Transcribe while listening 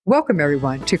Welcome,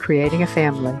 everyone, to Creating a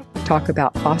Family. Talk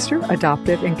about foster,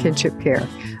 adoptive, and kinship care.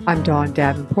 I'm Dawn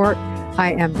Davenport.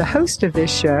 I am the host of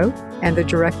this show and the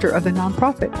director of the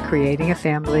nonprofit,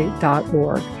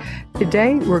 creatingafamily.org.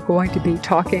 Today, we're going to be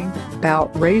talking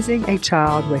about raising a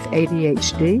child with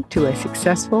ADHD to a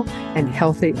successful and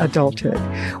healthy adulthood.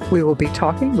 We will be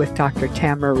talking with Dr.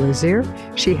 Tamara Rozier.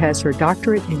 She has her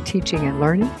doctorate in teaching and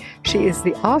learning. She is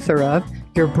the author of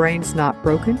Your Brain's Not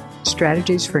Broken,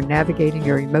 Strategies for Navigating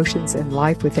Your Emotions in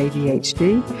Life with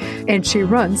ADHD. And she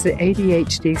runs the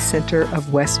ADHD Center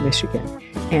of West Michigan.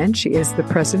 And she is the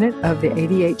president of the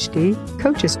ADHD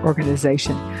Coaches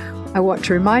Organization. I want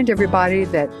to remind everybody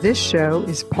that this show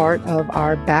is part of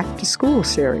our Back to School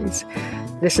series.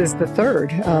 This is the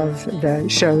third of the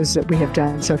shows that we have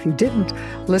done. So if you didn't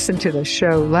listen to the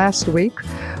show last week,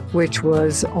 which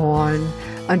was on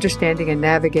understanding and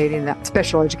navigating that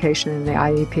special education in the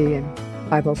IEP and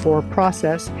 504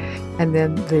 process, and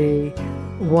then the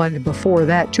one before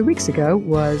that, 2 weeks ago,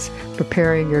 was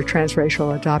preparing your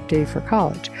transracial adoptee for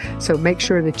college. So make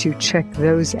sure that you check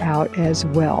those out as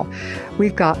well.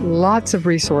 We've got lots of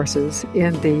resources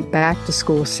in the Back to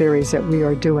School series that we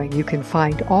are doing. You can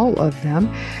find all of them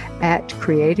at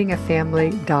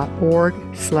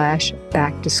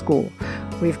creatingafamily.org/back to school.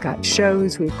 We've got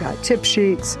shows, we've got tip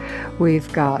sheets,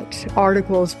 we've got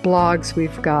articles, blogs,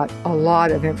 we've got a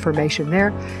lot of information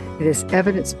there. It is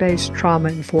evidence-based,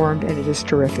 trauma-informed, and it is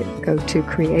terrific. Go to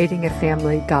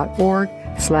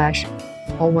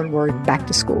creatingafamily.org/ all one word, back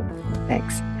to school.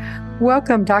 Thanks.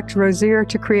 Welcome, Dr. Rozier,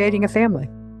 to Creating a Family.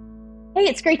 Hey,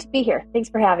 it's great to be here. Thanks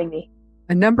for having me.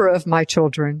 A number of my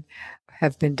children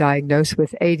have been diagnosed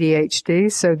with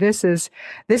ADHD, so this is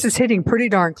hitting pretty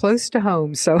darn close to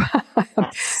home. So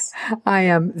I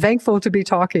am thankful to be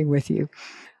talking with you.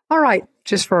 All right,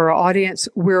 just for our audience,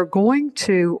 we're going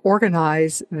to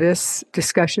organize this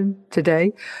discussion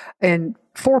today in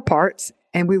 4 parts,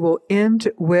 and we will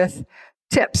end with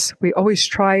tips. We always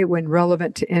try, when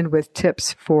relevant, to end with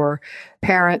tips for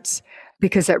parents,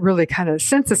 because that really kind of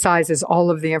synthesizes all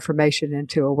of the information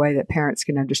into a way that parents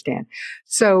can understand.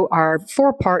 So our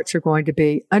 4 parts are going to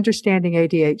be understanding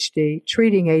ADHD,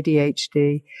 treating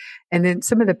ADHD, and then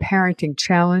some of the parenting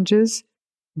challenges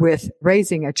with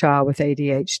raising a child with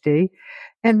ADHD,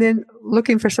 and then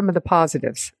looking for some of the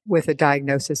positives with a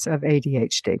diagnosis of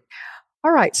ADHD.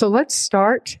 All right, so let's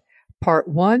start part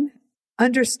 1,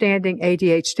 understanding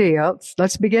ADHD.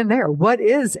 Let's begin there. What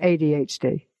is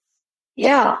ADHD?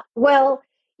 Yeah, well,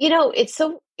 it's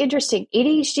so interesting.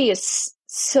 ADHD is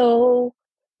so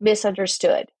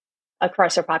misunderstood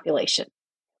across our population.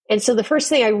 And so the first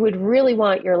thing I would really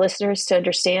want your listeners to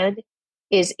understand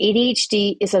is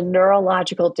ADHD is a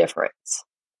neurological difference,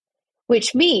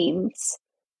 which means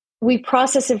we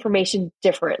process information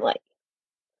differently.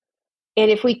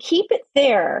 And if we keep it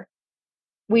there,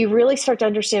 we really start to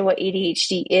understand what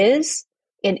ADHD is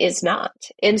and is not.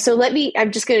 And so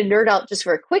I'm just going to nerd out just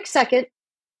for a quick second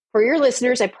for your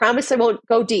listeners. I promise I won't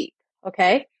go deep,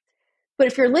 okay? But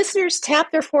if your listeners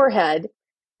tap their forehead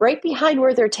right behind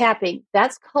where they're tapping,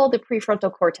 that's called the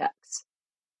prefrontal cortex.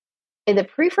 And the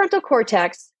prefrontal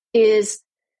cortex is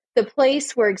the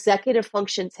place where executive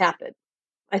functions happen.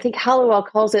 I think Hollowell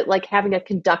calls it like having a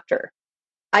conductor.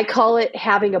 I call it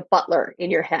having a butler in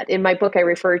your head. In my book, I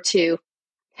refer to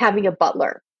having a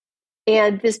butler.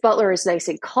 And this butler is nice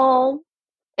and calm.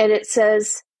 And it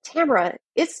says, Tamara,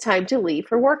 it's time to leave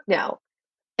for work now.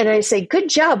 And I say, good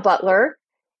job, butler.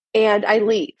 And I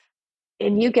leave.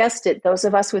 And you guessed it, those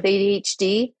of us with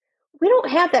ADHD, we don't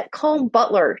have that calm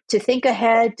butler to think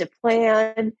ahead, to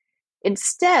plan.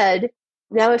 Instead,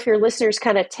 now if your listeners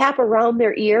kind of tap around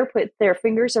their ear, put their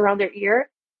fingers around their ear,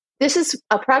 this is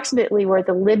approximately where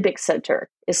the limbic center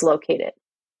is located.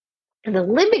 And the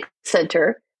limbic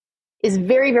center is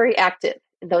very, very active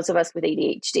in those of us with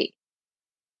ADHD.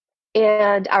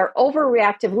 And our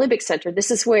overreactive limbic center,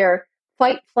 this is where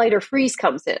fight, flight, or freeze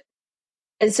comes in.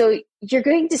 And so you're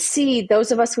going to see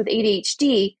those of us with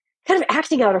ADHD kind of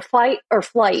acting out of fight or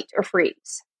flight or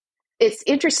freeze. It's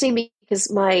interesting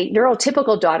because my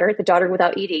neurotypical daughter, the daughter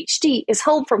without ADHD, is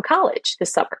home from college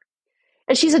this summer.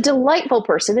 And she's a delightful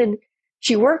person, and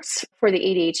she works for the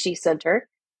ADHD center.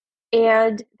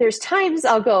 And there's times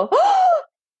I'll go, oh,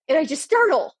 and I just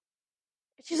startle.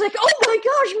 She's like, oh my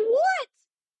gosh, what?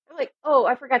 I'm like, oh,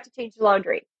 I forgot to change the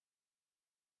laundry.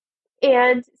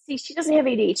 And see, she doesn't have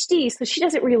ADHD, so she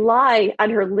doesn't rely on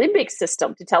her limbic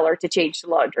system to tell her to change the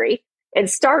laundry and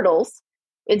startles.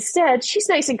 Instead, she's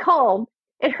nice and calm.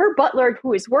 And her butler,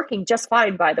 who is working just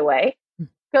fine, by the way,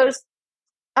 goes,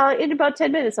 in about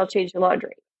 10 minutes, I'll change the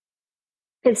laundry.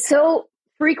 And so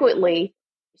frequently,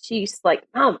 she's like,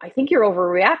 Mom, I think you're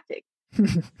overreacting.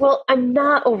 Well, I'm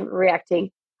not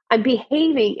overreacting. I'm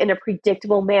behaving in a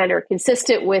predictable manner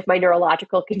consistent with my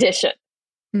neurological condition.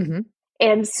 Mm-hmm.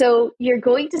 And so you're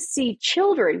going to see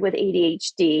children with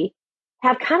ADHD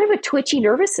have kind of a twitchy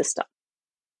nervous system.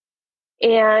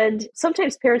 And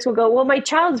sometimes parents will go, well, my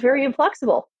child's very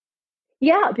inflexible.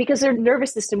 Yeah, because their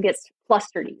nervous system gets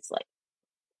flustered easily.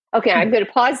 Okay, I'm going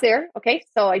to pause there. Okay,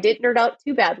 so I didn't nerd out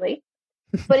too badly,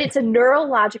 but it's a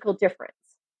neurological difference.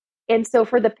 And so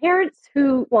for the parents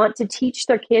who want to teach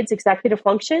their kids executive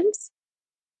functions,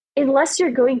 unless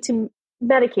you're going to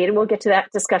medicate, and we'll get to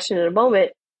that discussion in a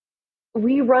moment,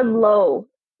 we run low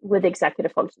with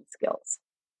executive function skills.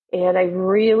 And I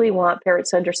really want parents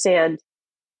to understand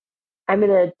I'm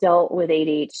an adult with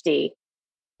ADHD.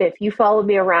 If you follow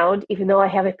me around, even though I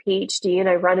have a PhD and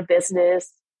I run a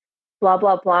business, blah,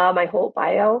 blah, blah, my whole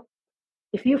bio,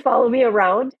 if you follow me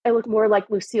around, I look more like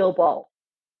Lucille Ball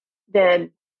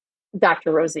than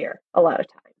Dr. Rosier a lot of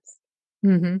times.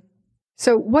 Mm-hmm.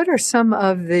 So what are some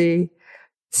of the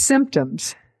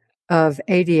symptoms of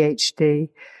ADHD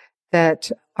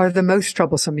that are the most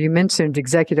troublesome? You mentioned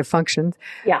executive functions.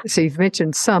 Yeah. So you've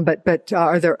mentioned some, but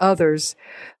are there others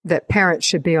that parents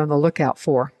should be on the lookout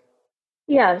for?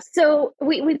 Yeah. So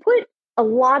we put a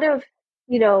lot of,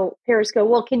 parents go,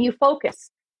 well, can you focus?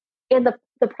 And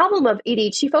the problem of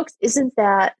ADHD, folks, isn't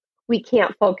that we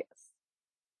can't focus.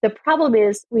 The problem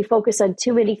is we focus on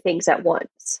too many things at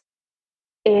once.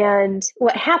 And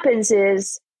what happens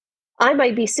is I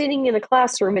might be sitting in a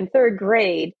classroom in third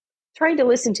grade trying to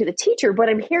listen to the teacher, but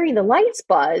I'm hearing the lights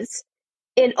buzz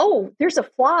and, oh, there's a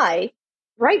fly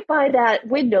right by that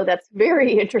window. That's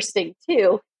very interesting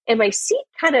too. And my seat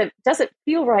kind of doesn't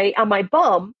feel right on my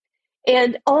bum.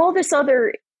 And all this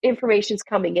other information's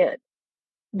coming in.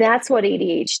 That's what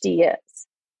ADHD is.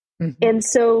 Mm-hmm. And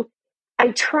so I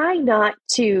try not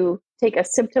to take a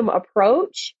symptom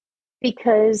approach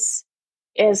because,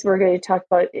 as we're going to talk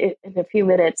about in a few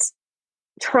minutes,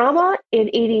 trauma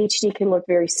and ADHD can look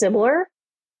very similar.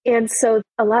 And so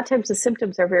a lot of times the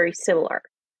symptoms are very similar.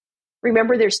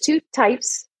 Remember, there's two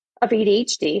types of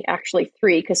ADHD, actually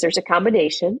three, because there's a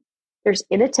combination. There's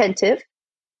inattentive.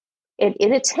 And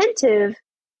inattentive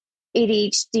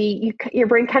ADHD, your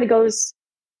brain kind of goes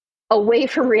away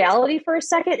from reality for a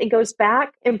second and goes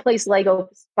back and plays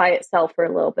Legos by itself for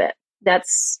a little bit.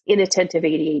 That's inattentive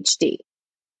ADHD.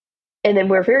 And then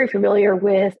we're very familiar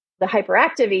with the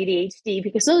hyperactive ADHD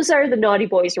because those are the naughty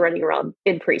boys running around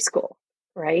in preschool,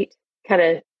 right? Kind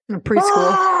of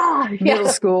preschool, middle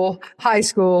school, high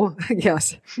school.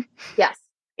 Yes. Yes.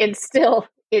 And still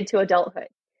into adulthood.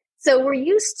 So we're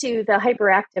used to the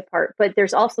hyperactive part, but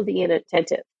there's also the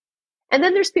inattentive. And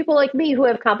then there's people like me who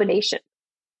have combination.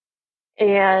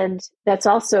 And that's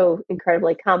also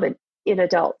incredibly common in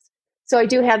adults. So I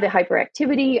do have the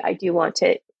hyperactivity. I do want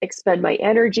to expend my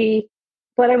energy,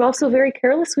 but I'm also very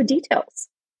careless with details.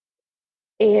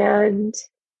 And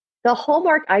the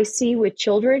hallmark I see with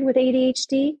children with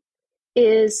ADHD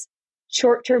is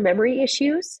short-term memory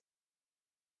issues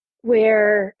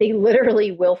where they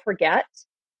literally will forget.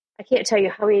 I can't tell you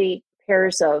how many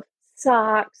pairs of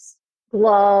socks,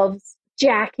 gloves,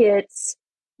 jackets,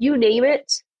 you name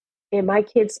it, and my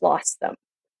kids lost them.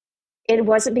 And it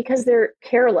wasn't because they're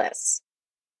careless.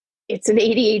 It's an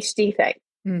ADHD thing.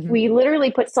 Mm-hmm. We literally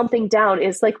put something down.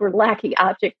 It's like we're lacking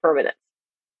object permanence.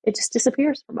 It just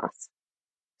disappears from us.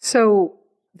 So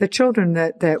the children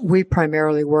that we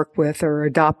primarily work with are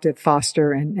adopted,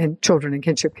 foster, and children in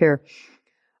kinship care.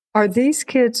 Are these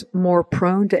kids more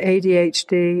prone to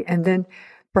ADHD? And then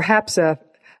perhaps a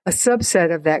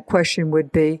subset of that question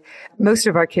would be, most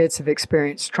of our kids have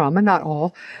experienced trauma, not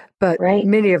all, but right.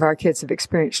 Many of our kids have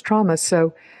experienced trauma.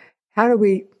 So how do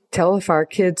we tell if our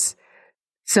kids'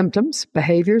 symptoms,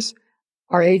 behaviors,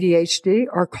 are ADHD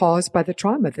or caused by the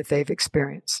trauma that they've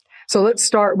experienced? So let's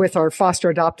start with our foster,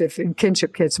 adoptive, and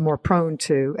kinship kids more prone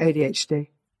to ADHD.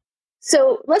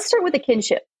 So let's start with the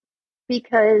kinship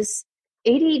because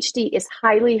ADHD is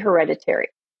highly hereditary.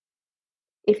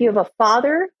 If you have a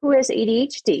father who has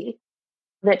ADHD,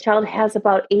 that child has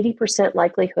about 80%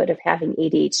 likelihood of having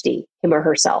ADHD, him or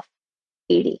herself,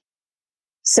 80.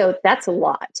 So that's a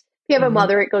lot. If you have a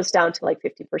mother, it goes down to like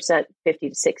 50%, 50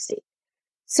 to 60.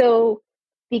 So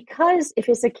because if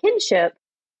it's a kinship,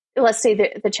 let's say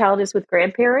that the child is with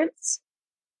grandparents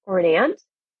or an aunt,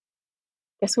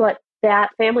 guess what? That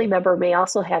family member may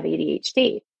also have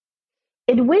ADHD.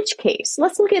 In which case,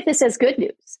 let's look at this as good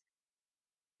news.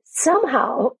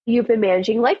 Somehow you've been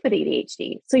managing life with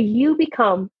ADHD. So you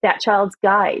become that child's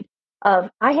guide of,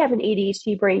 I have an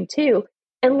ADHD brain too,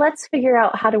 and let's figure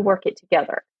out how to work it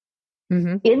together.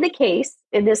 Mm-hmm. In the case,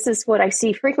 and this is what I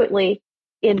see frequently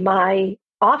in my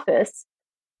office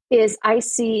is I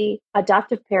see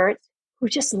adoptive parents who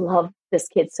just love this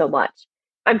kid so much.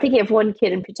 I'm thinking of one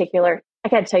kid in particular. I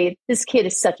got to tell you, this kid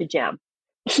is such a gem.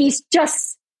 He's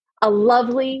just a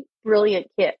lovely, brilliant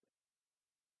kid.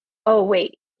 Oh,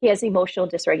 wait, he has emotional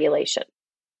dysregulation,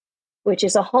 which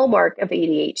is a hallmark of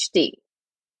ADHD.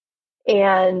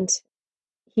 And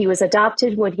he was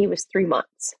adopted when he was 3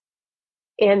 months.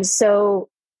 And so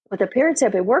what the parents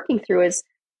have been working through is,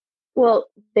 well,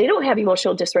 they don't have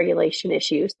emotional dysregulation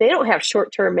issues. They don't have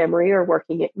short-term memory or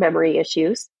working memory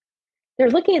issues. They're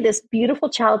looking at this beautiful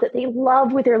child that they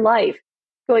love with their life,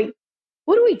 going,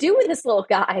 what do we do with this little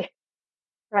guy?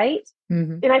 Right?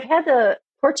 Mm-hmm. And I've had the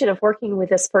fortune of working with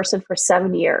this person for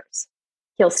 7 years.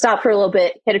 He'll stop for a little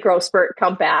bit, hit a growth spurt,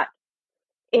 come back.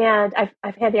 And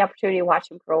I've had the opportunity to watch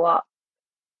him grow up.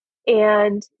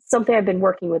 And something I've been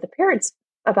working with the parents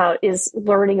about is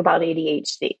learning about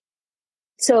ADHD.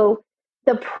 So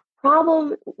the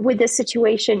problem with this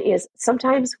situation is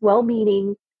sometimes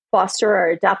well-meaning foster or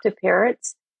adoptive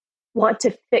parents want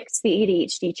to fix the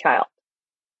ADHD child.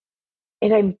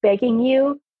 And I'm begging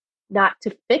you not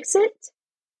to fix it,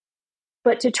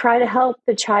 but to try to help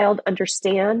the child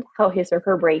understand how his or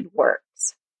her brain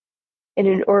works. And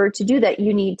in order to do that,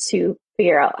 you need to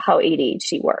figure out how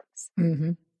ADHD works.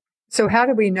 Mm-hmm. So how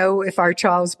do we know if our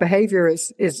child's behavior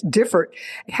is different?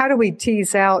 How do we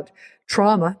tease out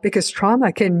trauma? Because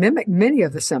trauma can mimic many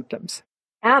of the symptoms.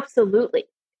 Absolutely.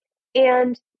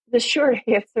 And the short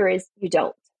answer is you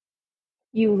don't.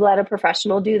 You let a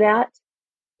professional do that.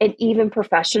 And even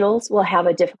professionals will have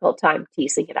a difficult time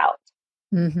teasing it out.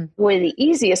 Mm-hmm. One of the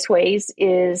easiest ways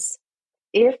is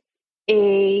if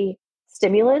a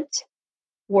stimulant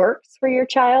works for your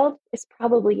child, it's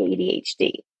probably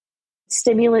ADHD.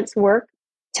 Stimulants work,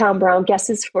 Tom Brown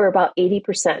guesses, for about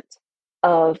 80%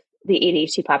 of the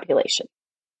ADHD population.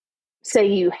 So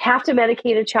you have to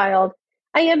medicate a child.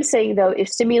 I am saying, though, if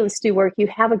stimulants do work, you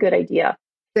have a good idea.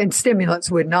 And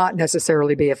stimulants would not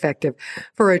necessarily be effective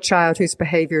for a child whose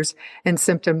behaviors and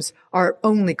symptoms are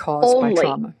only caused by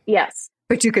trauma. Yes.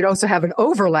 But you could also have an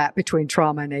overlap between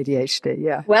trauma and ADHD.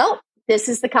 Yeah. Well, this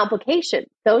is the complication.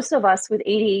 Those of us with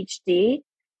ADHD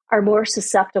are more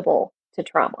susceptible to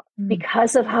trauma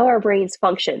because of how our brains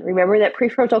function. Remember that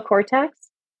prefrontal cortex?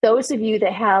 Those of you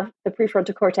that have the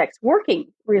prefrontal cortex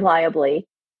working reliably,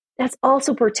 that's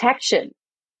also protection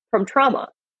from trauma.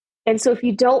 And so if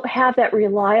you don't have that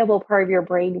reliable part of your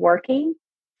brain working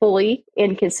fully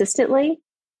and consistently,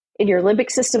 and your limbic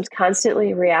system's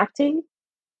constantly reacting,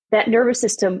 that nervous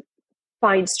system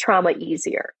finds trauma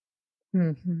easier.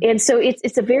 Mm-hmm. And so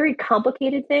it's a very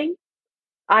complicated thing.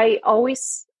 I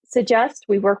always suggest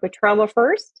we work with trauma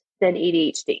first, then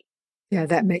ADHD. Yeah,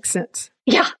 that makes sense.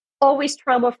 Yeah, always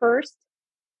trauma first.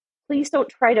 Please don't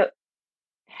try to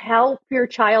help your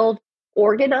child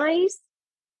organize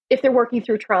if they're working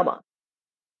through trauma,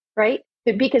 right?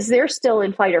 Because they're still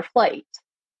in fight or flight.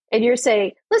 And you're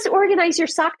saying, let's organize your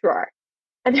sock drawer.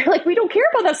 And they're like, we don't care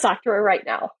about that sock drawer right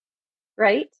now,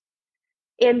 right?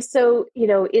 And so,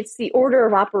 it's the order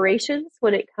of operations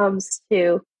when it comes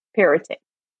to parenting.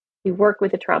 You work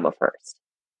with the trauma first.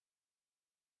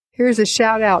 Here's a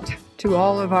shout out to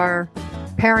all of our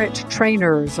parent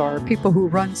trainers or people who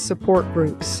run support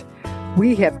groups.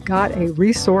 We have got a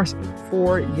resource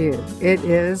for you. It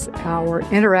is our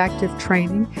interactive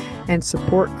training and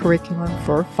support curriculum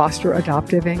for foster,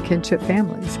 adoptive, and kinship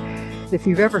families. If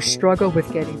you've ever struggled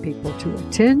with getting people to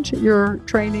attend your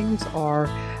trainings or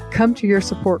come to your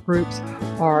support groups,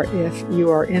 or if you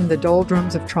are in the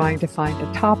doldrums of trying to find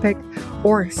a topic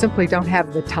or simply don't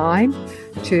have the time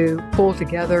to pull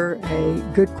together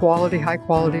a good quality, high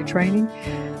quality training,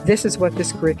 this is what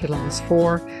this curriculum is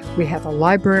for. We have a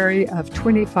library of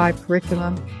 25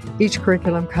 curriculum. Each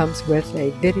curriculum comes with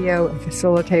a video, a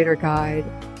facilitator guide,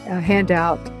 a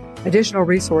handout, additional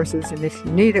resources, and if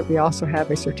you need it, we also have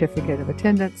a certificate of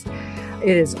attendance.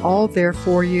 It is all there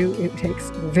for you. It takes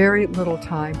very little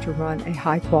time to run a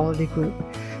high-quality group.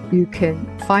 You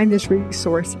can find this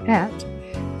resource at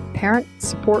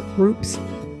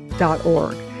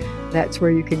parentsupportgroups.org. That's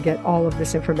where you can get all of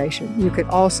this information. You could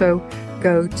also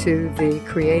go to the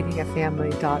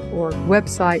creatingafamily.org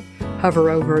website,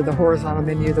 hover over the horizontal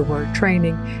menu, the word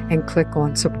training, and click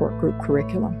on support group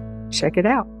curriculum. Check it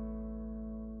out.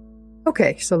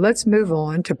 Okay, so let's move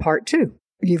on to part 2.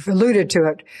 You've alluded to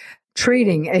it,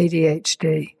 treating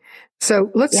ADHD.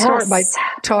 So let's start by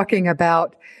talking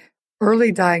about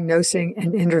early diagnosing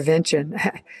and intervention.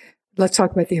 Let's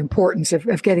talk about the importance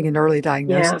of getting an early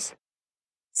diagnosis. Yeah.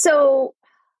 So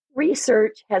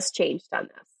research has changed on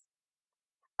this.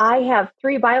 I have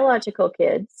 3 biological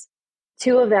kids.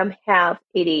 2 of them have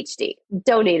ADHD,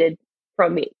 donated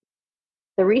from me.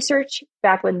 The research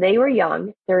back when they were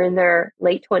young, they're in their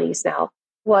late 20s now,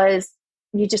 was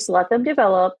you just let them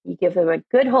develop, you give them a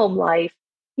good home life.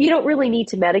 You don't really need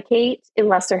to medicate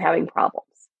unless they're having problems.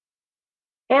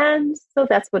 And so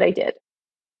that's what I did.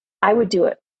 I would do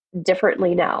it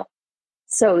differently now.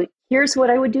 So here's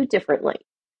what I would do differently.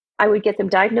 I would get them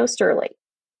diagnosed early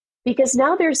because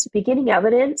now there's beginning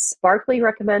evidence. Barkley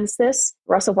recommends this,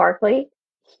 Russell Barkley.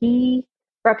 He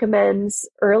recommends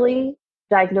early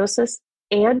diagnosis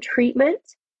and treatment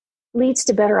leads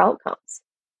to better outcomes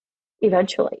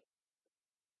eventually.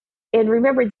 And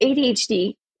remember,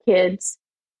 ADHD kids,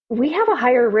 we have a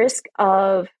higher risk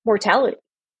of mortality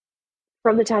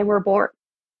from the time we're born.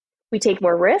 We take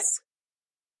more risks.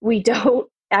 We don't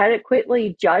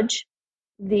adequately judge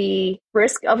the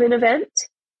risk of an event.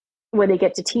 When they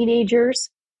get to teenagers,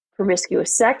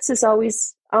 promiscuous sex is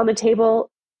always on the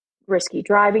table, risky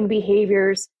driving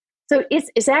behaviors. So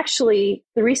it's actually,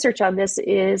 the research on this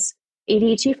is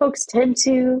ADHD folks tend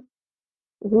to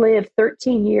live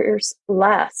 13 years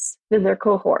less than their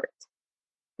cohort,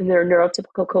 than their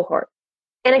neurotypical cohort.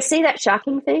 And I say that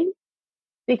shocking thing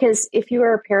because if you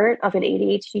are a parent of an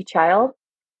ADHD child,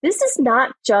 this is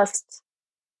not just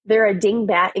they're a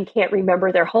dingbat and can't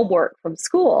remember their homework from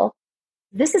school.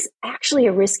 This is actually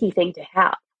a risky thing to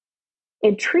have.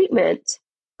 And treatment,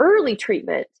 early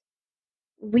treatment,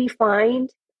 we find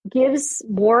gives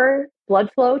more blood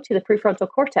flow to the prefrontal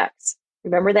cortex.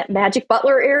 Remember that magic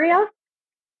butler area?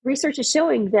 Research is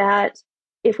showing that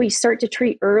if we start to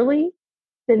treat early,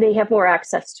 then they have more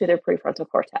access to their prefrontal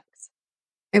cortex.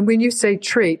 And when you say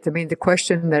treat, I mean, the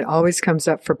question that always comes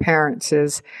up for parents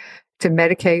is to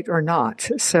medicate or not.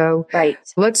 So right.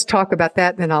 Let's talk about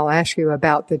that. Then I'll ask you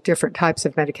about the different types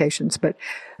of medications. But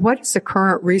what does the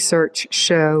current research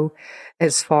show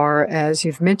as far as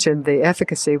you've mentioned the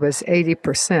efficacy was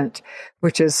 80%,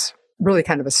 which is really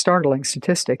kind of a startling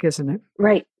statistic, isn't it?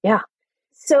 Right. Yeah.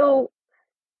 So,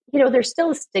 there's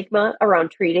still a stigma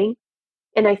around treating.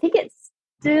 And I think it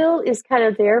still is kind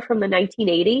of there from the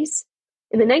 1980s.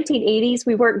 In the 1980s,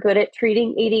 we weren't good at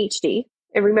treating ADHD.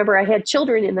 And remember, I had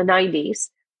children in the 90s.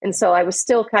 And so I was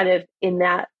still kind of in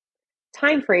that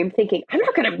time frame thinking, I'm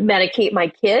not going to medicate my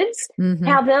kids,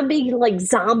 have them be like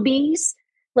zombies,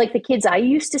 like the kids I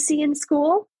used to see in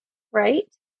school, right?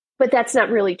 But that's not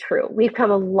really true. We've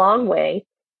come a long way.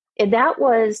 And that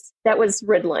was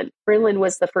Ritalin. Ritalin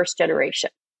was the first generation.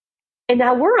 And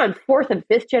now we're on fourth and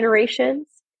fifth generations.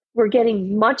 We're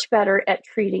getting much better at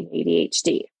treating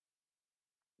ADHD.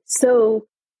 So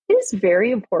it is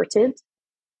very important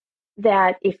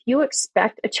that if you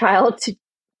expect a child to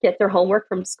get their homework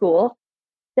from school,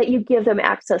 that you give them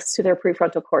access to their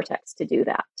prefrontal cortex to do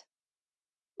that.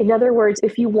 In other words,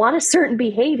 if you want a certain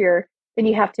behavior, then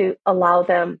you have to allow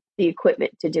them the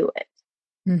equipment to do it.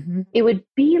 Mm-hmm. It would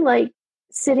be like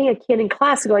sitting a kid in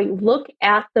class going, look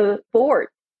at the board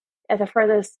at the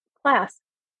front of the class,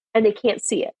 and they can't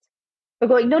see it. They're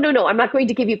going, no, I'm not going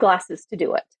to give you glasses to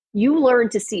do it. You learn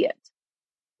to see it.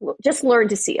 Just learn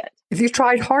to see it. If you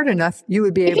tried hard enough, you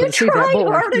would be able to see that board.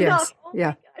 Hard enough. Oh my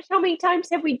gosh, how many times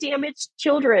have we damaged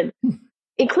children,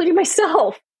 including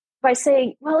myself, by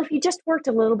saying, well, if you just worked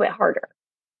a little bit harder.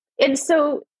 And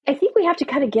so I think we have to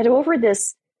kind of get over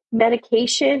this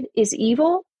medication is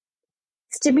evil.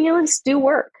 Stimulants do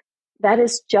work. That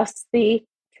is just the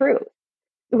truth.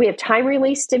 We have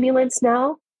time-release stimulants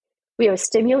now. We have a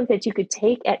stimulant that you could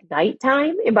take at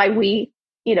nighttime. And by we,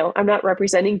 I'm not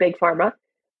representing Big Pharma,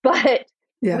 but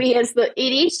we as the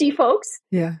ADHD folks,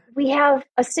 we have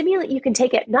a stimulant you can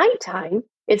take at nighttime.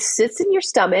 It sits in your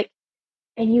stomach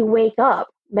and you wake up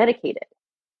medicated.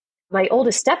 My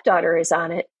oldest stepdaughter is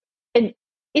on it. And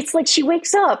it's like she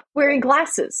wakes up wearing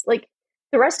glasses. Like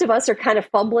the rest of us are kind of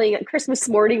fumbling. On Christmas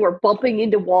morning, we're bumping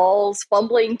into walls,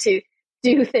 fumbling to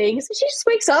do things. And she just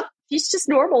wakes up. She's just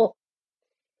normal.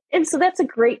 And so that's a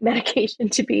great medication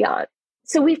to be on.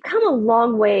 So we've come a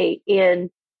long way in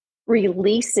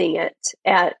releasing it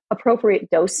at appropriate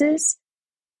doses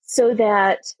so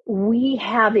that we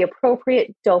have the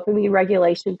appropriate dopamine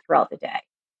regulation throughout the day.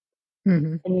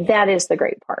 Mm-hmm. And that is the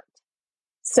great part.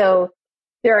 So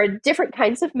there are different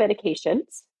kinds of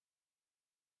medications.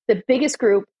 The biggest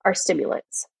group are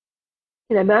stimulants.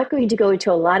 And I'm not going to go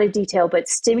into a lot of detail, but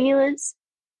stimulants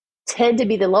tend to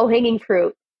be the low-hanging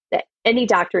fruit that any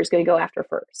doctor is going to go after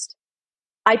first.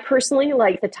 I personally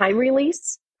like the time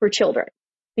release for children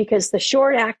because the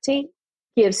short acting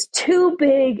gives too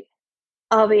big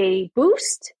of a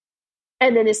boost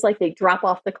and then it's like they drop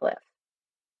off the cliff.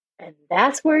 And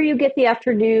that's where you get the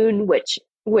afternoon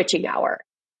witching hour.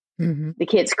 Mm-hmm. The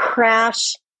kids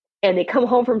crash and they come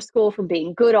home from school from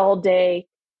being good all day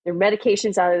their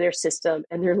medications out of their system,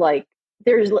 and they're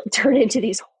turned into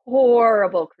these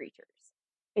horrible creatures.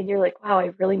 And you're like, wow,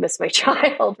 I really miss my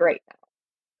child right now.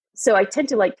 So I tend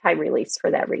to like time release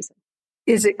for that reason.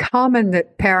 Is it common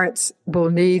that parents will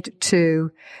need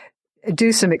to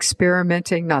do some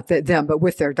experimenting, not that them, but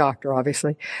with their doctor,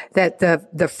 obviously, that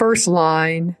the first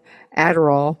line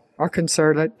Adderall or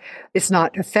Concerta is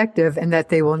not effective and that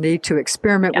they will need to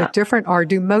experiment with different, or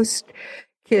do most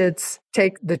kids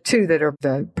take the two that are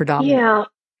the predominant? Yeah.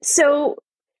 So,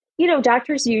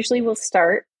 doctors usually will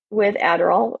start with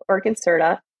Adderall or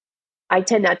Concerta. I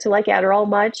tend not to like Adderall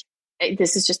much.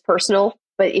 This is just personal,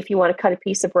 but if you want to cut a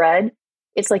piece of bread,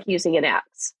 it's like using an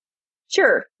axe.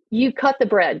 Sure, you cut the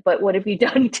bread, but what have you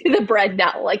done to the bread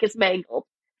now? Like it's mangled.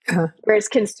 Uh-huh. Whereas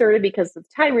Concerta, because of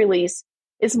time release,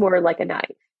 is more like a knife.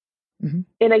 Mm-hmm.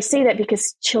 And I say that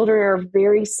because children are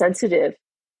very sensitive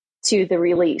to the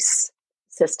release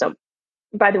system.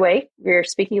 By the way, we're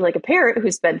speaking like a parent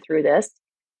who's been through this.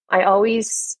 I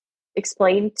always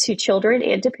explain to children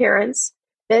and to parents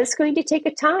that it's going to take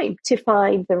a time to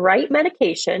find the right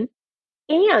medication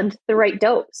and the right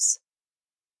dose.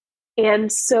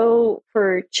 And so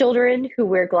for children who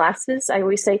wear glasses, I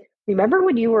always say, remember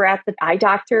when you were at the eye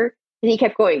doctor and he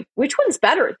kept going, which one's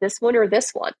better, this one or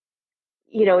this one?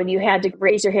 And you had to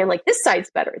raise your hand like, this side's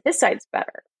better, this side's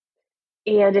better.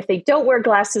 And if they don't wear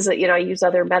glasses, I use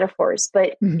other metaphors,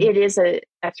 but it is an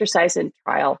exercise in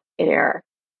trial and error.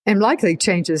 And likely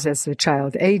changes as the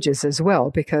child ages as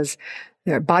well, because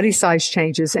their body size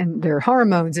changes and their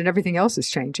hormones and everything else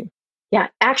is changing. Yeah,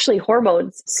 actually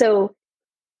hormones. So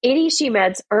ADHD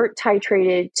meds aren't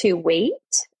titrated to weight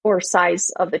or size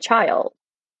of the child,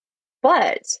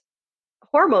 but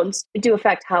hormones do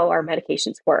affect how our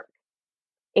medications work.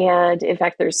 And in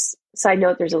fact, there's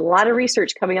a lot of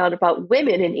research coming out about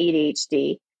women in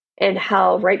ADHD and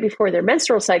how right before their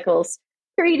menstrual cycles,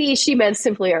 their ADHD meds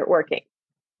simply aren't working,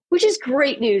 which is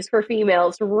great news for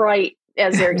females right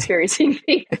as they're experiencing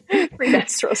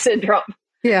premenstrual syndrome.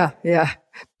 Yeah.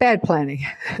 Bad planning.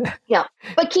 Yeah.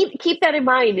 But keep that in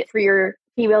mind for your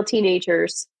female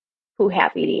teenagers who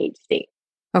have ADHD.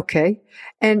 Okay.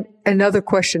 And another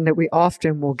question that we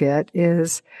often will get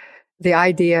is the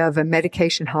idea of a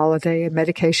medication holiday, a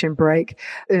medication break,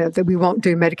 that we won't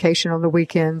do medication on the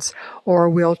weekends, or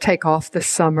we'll take off the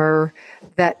summer,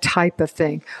 that type of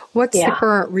thing. What's the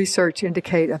current research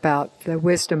indicate about the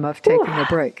wisdom of taking a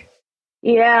break?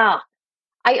 Yeah.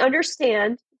 I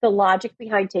understand the logic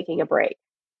behind taking a break.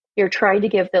 You're trying to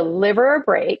give the liver a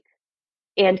break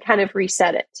and kind of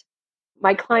reset it.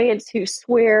 My clients who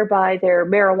swear by their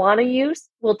marijuana use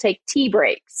will take tea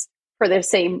breaks for the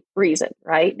same reason,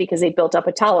 right? Because they built up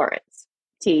a tolerance.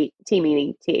 T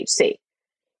meaning THC.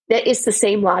 That is the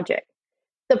same logic.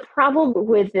 The problem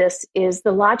with this is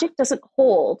the logic doesn't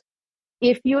hold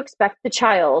if you expect the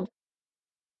child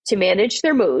to manage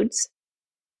their moods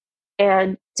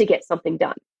and to get something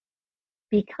done.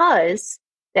 Because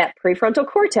that prefrontal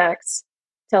cortex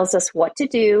tells us what to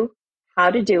do, how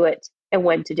to do it, and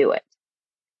when to do it.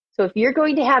 So if you're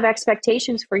going to have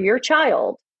expectations for your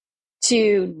child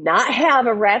to not have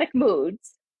erratic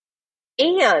moods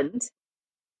and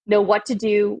know what to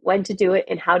do, when to do it,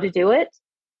 and how to do it,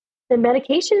 then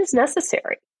medication is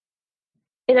necessary.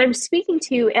 And I'm speaking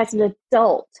to you as an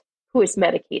adult who is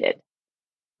medicated.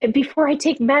 And before I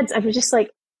take meds, I'm just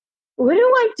like, what do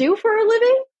I do for a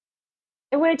living?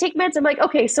 And when I take meds, I'm like,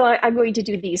 okay, so I'm going to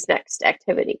do these next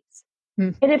activities.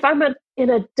 And if I'm an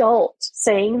adult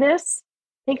saying this,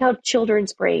 think how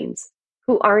children's brains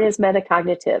who aren't as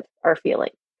metacognitive are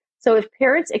feeling. So if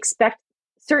parents expect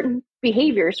certain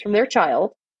behaviors from their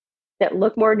child that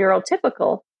look more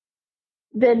neurotypical,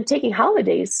 then taking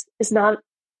holidays is not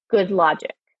good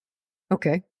logic.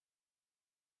 Okay.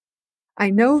 I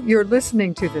know you're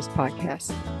listening to this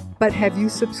podcast, but have you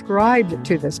subscribed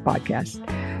to this podcast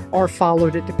or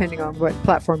followed it, depending on what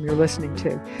platform you're listening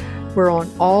to? We're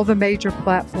on all the major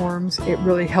platforms. It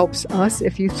really helps us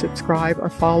if you subscribe or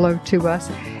follow to us.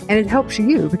 And it helps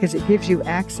you because it gives you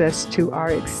access to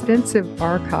our extensive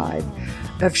archive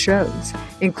of shows,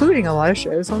 including a lot of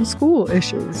shows on school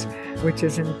issues, which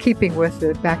is in keeping with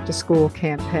the Back to School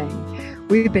campaign.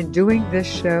 We've been doing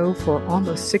this show for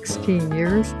almost 16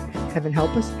 years, heaven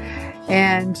help us,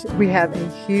 and we have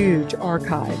a huge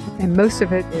archive, and most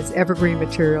of it is evergreen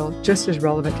material, just as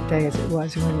relevant today as it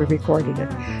was when we recorded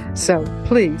it. So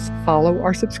please follow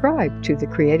or subscribe to the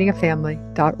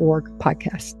creatingafamily.org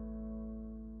podcast.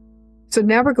 So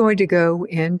now we're going to go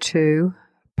into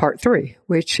part 3,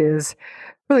 which is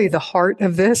really the heart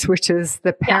of this, which is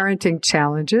the parenting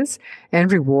challenges and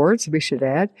rewards, we should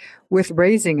add, with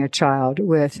raising a child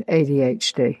with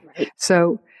ADHD. Right.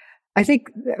 So I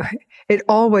think it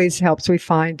always helps. We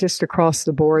find just across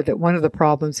the board that one of the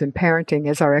problems in parenting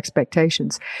is our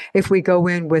expectations. If we go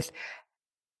in with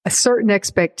a certain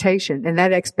expectation and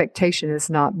that expectation is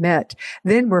not met,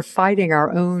 then we're fighting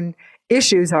our own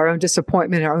issues, our own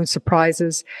disappointment, our own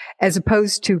surprises, as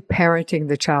opposed to parenting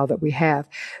the child that we have.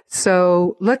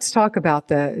 So let's talk about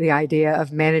the idea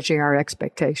of managing our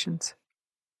expectations.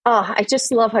 Oh, I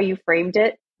just love how you framed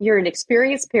it. You're an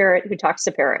experienced parent who talks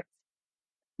to parents,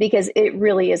 because it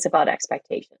really is about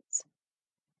expectations.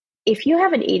 If you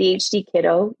have an ADHD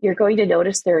kiddo, you're going to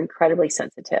notice they're incredibly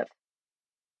sensitive.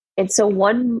 And so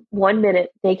one minute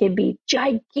they can be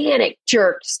gigantic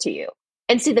jerks to you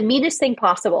and see the meanest thing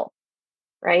possible,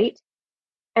 right?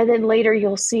 And then later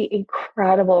you'll see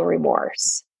incredible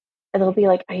remorse. And they'll be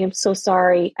like, I am so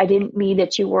sorry. I didn't mean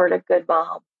that you weren't a good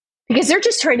mom. Because they're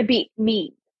just trying to be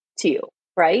mean to you,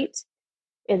 right?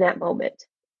 In that moment.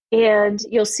 And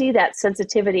you'll see that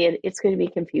sensitivity, and it's going to be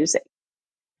confusing.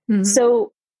 Mm-hmm.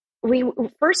 So we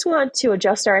first want to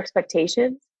adjust our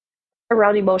expectations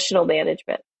around emotional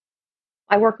management.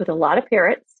 I work with a lot of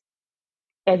parents,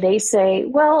 and they say,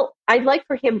 well, I'd like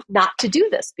for him not to do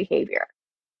this behavior.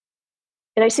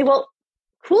 And I say, well,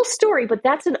 cool story, but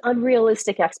that's an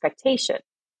unrealistic expectation.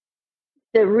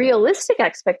 The realistic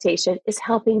expectation is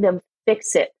helping them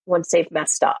fix it once they've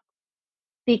messed up,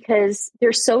 because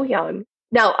they're so young.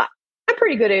 Now, I'm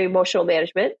pretty good at emotional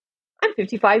management. I'm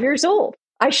 55 years old.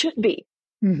 I should be,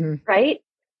 right?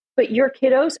 But your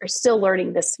kiddos are still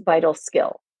learning this vital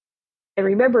skill. And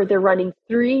remember, they're running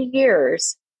 3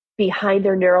 years behind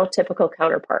their neurotypical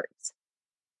counterparts.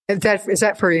 Is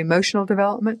that for emotional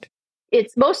development?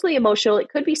 It's mostly emotional. It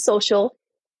could be social,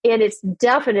 and it's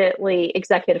definitely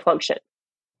executive function,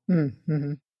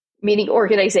 meaning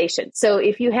organization. So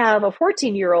if you have a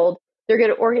 14-year-old, they're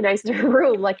going to organize their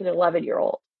room like an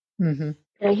 11-year-old. And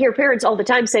I hear parents all the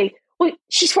time say, well,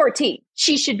 she's 14.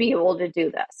 She should be able to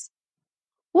do this.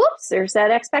 Whoops, there's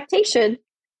that expectation.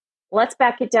 Let's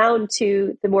back it down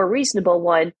to the more reasonable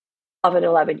one of an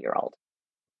 11-year-old.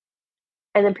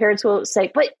 And then parents will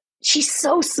say, but she's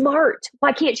so smart.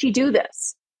 Why can't she do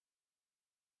this?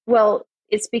 Well,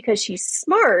 it's because she's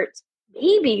smart,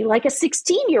 maybe like a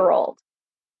 16-year-old.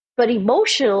 But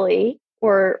emotionally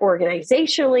or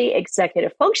organizationally,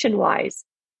 executive function-wise,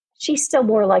 she's still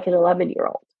more like an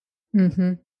 11-year-old.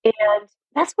 And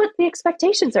that's what the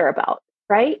expectations are about,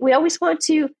 right? We always want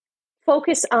to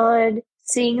focus on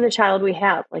seeing the child we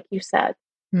have, like you said.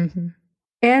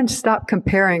 And stop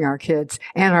comparing our kids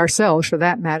and ourselves, for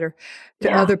that matter,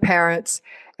 to other parents.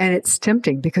 And it's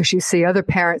tempting because you see other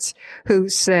parents who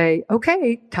say,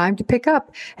 okay, time to pick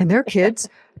up. And their kids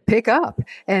pick up.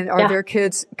 And their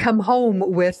kids come home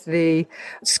with the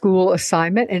school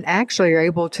assignment and actually are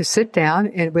able to sit down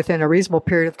and within a reasonable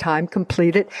period of time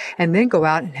complete it and then go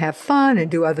out and have fun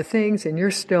and do other things. And you're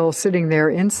still sitting there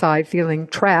inside feeling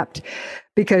trapped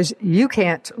because you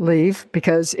can't leave,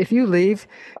 because if you leave,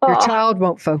 your child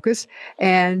won't focus,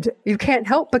 and you can't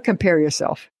help but compare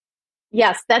yourself.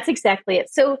 Yes, that's exactly it.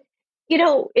 So,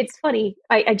 it's funny.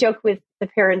 I joke with the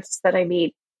parents that I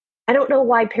meet. I don't know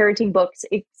why parenting books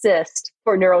exist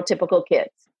for neurotypical kids,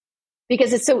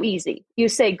 because it's so easy. You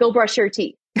say, go brush your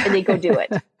teeth, and they go do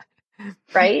it,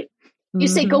 right? You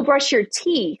say, go brush your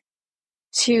teeth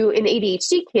to an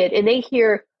ADHD kid, and they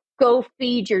hear, go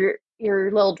feed your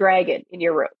little dragon in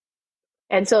your room.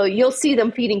 And so you'll see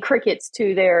them feeding crickets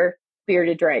to their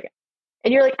bearded dragon.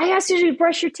 And you're like, I asked you to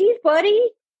brush your teeth, buddy.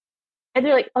 And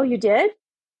they're like, oh, you did?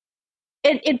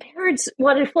 And parents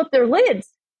want to flip their lids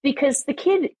because the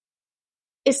kid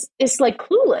is like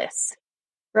clueless,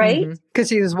 right? Because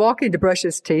he was walking to brush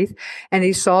his teeth and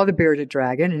he saw the bearded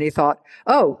dragon and he thought,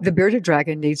 oh, the bearded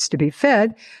dragon needs to be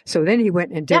fed. So then he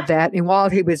went and did that. And while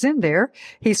he was in there,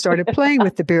 he started playing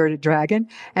with the bearded dragon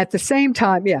at the same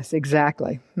time. Yes,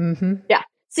 exactly. Yeah.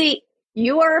 See,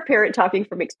 you are a parent talking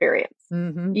from experience.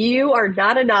 You are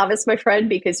not a novice, my friend,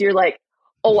 because you're like,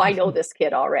 oh, I know this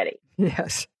kid already.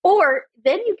 Yes. Or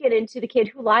then you get into the kid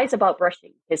who lies about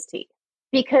brushing his teeth.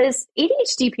 Because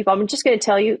ADHD people, I'm just going to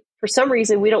tell you, for some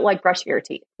reason, we don't like brushing our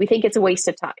teeth. We think it's a waste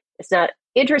of time. It's not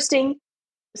interesting.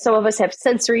 Some of us have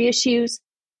sensory issues.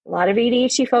 A lot of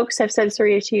ADHD folks have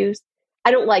sensory issues.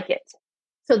 I don't like it.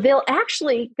 So they'll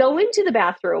actually go into the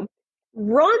bathroom,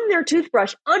 run their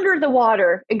toothbrush under the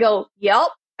water and go, yep,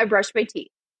 I brushed my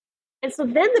teeth. And so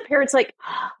then the parent's like,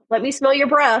 let me smell your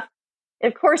breath.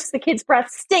 And of course, the kid's breath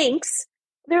stinks.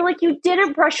 They're like, you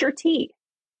didn't brush your teeth.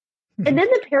 And then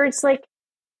the parent's like,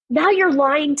 now you're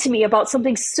lying to me about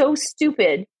something so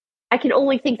stupid. I can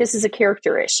only think this is a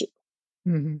character issue.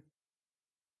 And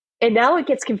now it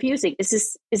gets confusing.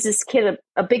 Is this kid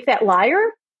a big fat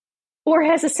liar? or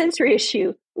has a sensory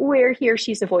issue where he or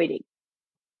she's avoiding.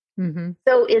 Mm-hmm.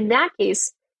 So in that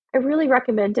case, I really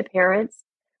recommend to parents,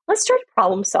 let's try to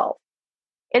problem solve.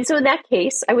 And so in that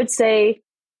case, I would say,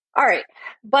 all right,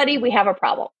 buddy, we have a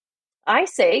problem. I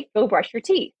say, go brush your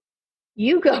teeth.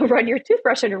 You go run your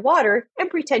toothbrush under water and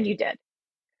pretend you did.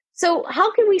 So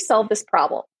how can we solve this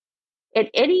problem? And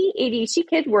any ADHD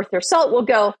kid worth their salt will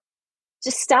go,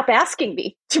 just stop asking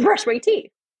me to brush my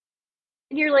teeth.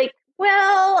 And you're like,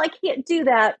 well, I can't do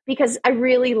that because I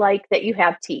really like that you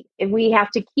have teeth and we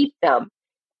have to keep them.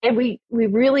 And we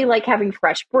really like having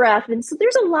fresh breath. And so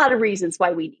there's a lot of reasons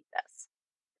why we need this.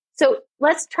 So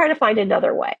let's try to find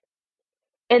another way.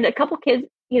 And a couple kids,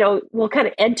 will kind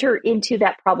of enter into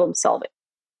that problem solving.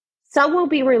 Some will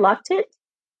be reluctant,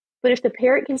 but if the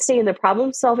parent can stay in the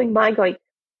problem solving mind going,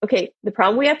 okay, the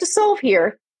problem we have to solve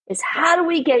here is how do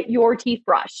we get your teeth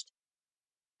brushed?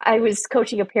 I was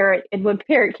coaching a parent, and one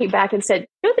parent came back and said, you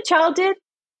know what the child did?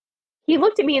 He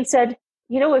looked at me and said,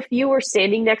 if you were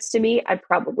standing next to me, I'd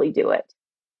probably do it.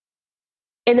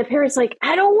 And the parent's like,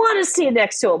 I don't want to stand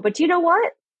next to him, but you know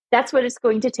what? That's what it's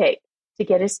going to take to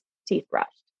get his teeth brushed.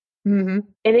 Mm-hmm.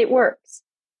 And it works.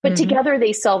 But Mm-hmm. together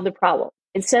they solve the problem.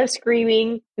 Instead of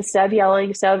screaming, instead of yelling,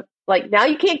 instead of like, now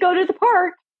you can't go to the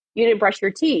park, you didn't brush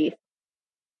your teeth.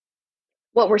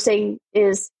 What we're saying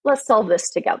is, let's solve this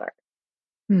together.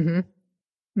 Mm-hmm.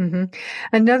 Mm-hmm.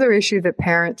 Another issue that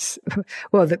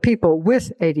that people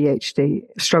with ADHD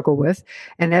struggle with,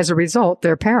 and as a result,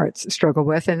 their parents struggle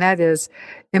with, and that is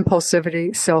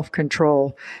impulsivity,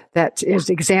 self-control. That is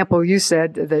the example you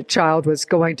said the child was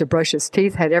going to brush his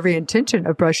teeth, had every intention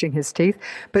of brushing his teeth,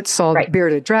 but saw the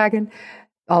bearded dragon.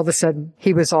 All of a sudden,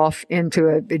 he was off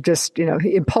into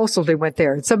he impulsively went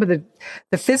there. And some of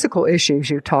the physical issues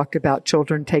you talked about,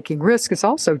 children taking risks, is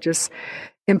also just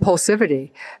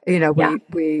impulsivity.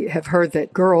 We have heard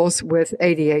that girls with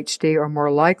ADHD are more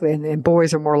likely, and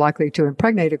boys are more likely to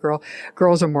impregnate a girl.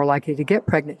 Girls are more likely to get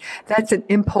pregnant. That's an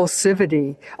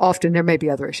impulsivity. Often there may be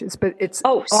other issues, but it's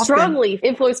strongly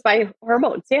influenced by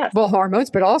hormones. Yes. Well, hormones,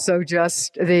 but also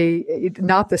just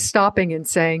not the stopping and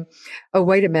saying, oh,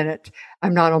 wait a minute,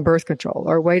 I'm not on birth control,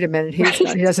 or wait a minute, he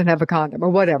doesn't have a condom, or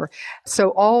whatever. So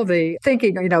all the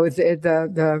thinking,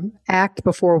 the act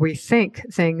before we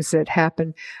think things that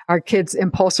happen, our kids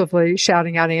impulsively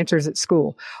shouting out answers at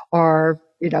school, or,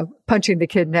 punching the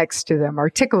kid next to them, or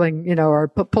tickling, or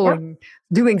pulling,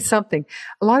 doing something.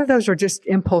 A lot of those are just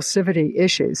impulsivity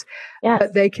issues,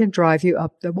 but they can drive you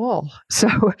up the wall. So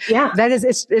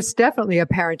it's definitely a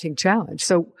parenting challenge.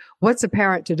 So what's a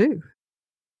parent to do?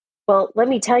 Well, let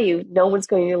me tell you, no one's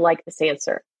going to like this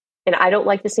answer. And I don't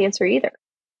like this answer either.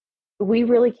 We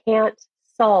really can't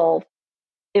solve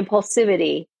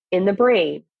impulsivity in the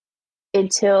brain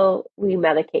until we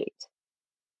medicate.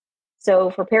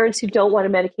 So for parents who don't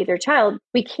want to medicate their child,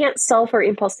 we can't solve for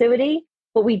impulsivity.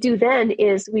 What we do then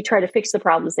is we try to fix the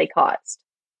problems they caused.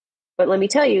 But let me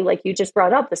tell you, like you just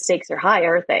brought up, the stakes are high,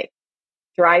 aren't they?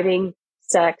 Driving,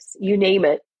 sex, you name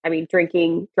it. I mean,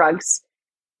 drinking, drugs,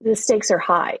 the stakes are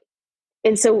high.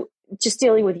 And so just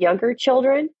dealing with younger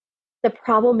children, the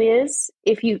problem is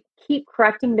if you keep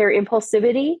correcting their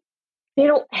impulsivity, they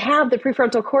don't have the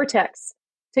prefrontal cortex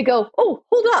to go, oh,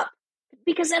 hold up,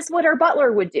 because that's what our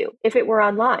butler would do if it were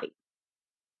online.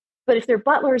 But if their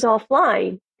butler's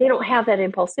offline, they don't have that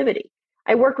impulsivity.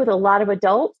 I work with a lot of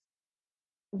adults.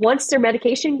 Once their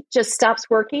medication just stops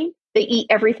working, they eat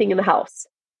everything in the house.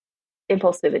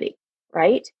 Impulsivity,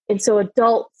 right? And so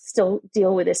adults still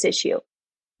deal with this issue.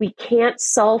 We can't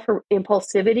solve for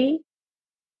impulsivity.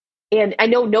 And I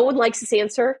know no one likes this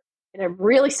answer, and I'm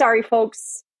really sorry,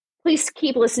 folks. Please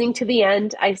keep listening to the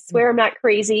end. I swear I'm not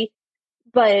crazy,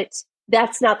 but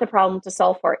that's not the problem to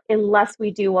solve for unless we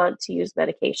do want to use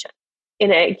medication.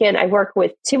 And again, I work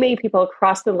with too many people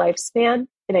across the lifespan,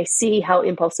 and I see how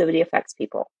impulsivity affects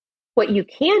people. What you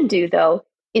can do, though,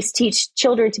 is teach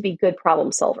children to be good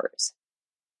problem solvers.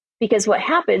 Because what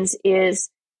happens is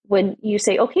when you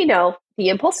say, okay, now the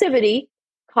impulsivity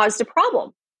caused a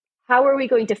problem. How are we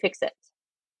going to fix it?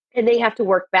 And they have to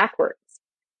work backwards.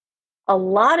 A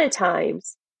lot of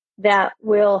times that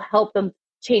will help them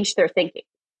change their thinking.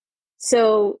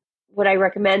 So what I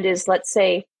recommend is, let's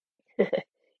say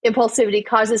impulsivity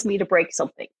causes me to break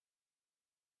something.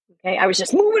 Okay, I was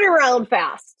just moving around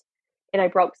fast and I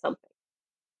broke something.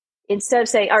 Instead of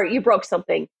saying, all right, you broke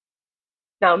something,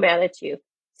 now I'm mad at you.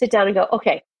 Sit down and go,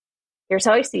 okay, here's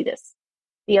how I see this.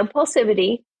 The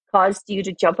impulsivity caused you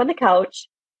to jump on the couch,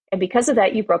 and because of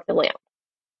that, you broke the lamp.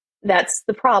 That's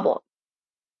the problem.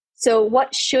 So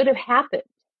what should have happened?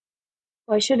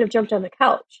 Well, I shouldn't have jumped on the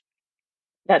couch.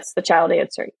 That's the child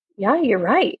answering. Yeah, you're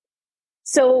right.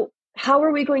 So how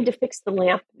are we going to fix the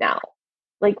lamp now?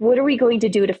 Like, what are we going to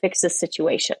do to fix this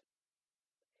situation?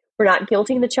 We're not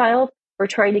guilting the child. We're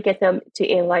trying to get them to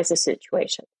analyze the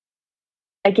situation.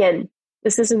 Again,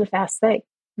 this isn't a fast thing.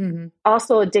 Mm-hmm.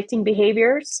 Also, addicting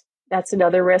behaviors, that's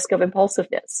another risk of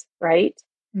impulsiveness, right?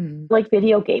 Mm-hmm. Like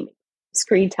video gaming,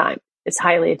 screen time is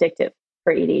highly addictive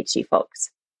for ADHD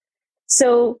folks.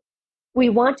 So we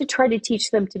want to try to teach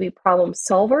them to be problem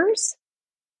solvers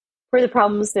for the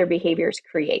problems their behaviors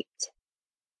create.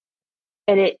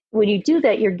 And when you do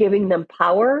that, you're giving them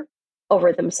power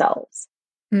over themselves.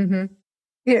 Mm-hmm.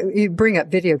 You bring up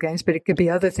video games, but it could be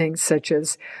other things such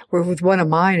as, well, with one of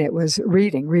mine, it was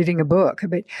reading a book.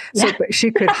 But she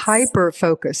could hyper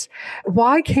focus.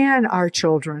 Why can our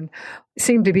children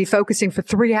seem to be focusing for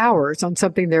 3 hours on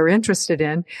something they're interested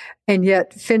in, and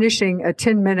yet finishing a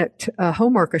 10-minute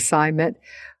homework assignment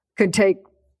could take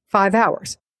 5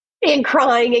 hours? And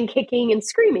crying and kicking and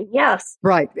screaming, yes.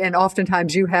 Right. And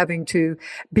oftentimes you having to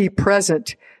be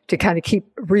present to kind of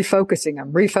keep refocusing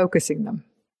them.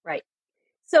 Right.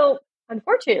 So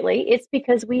unfortunately, it's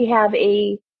because we have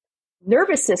a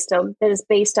nervous system that is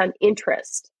based on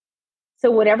interest. So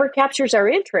whatever captures our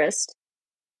interest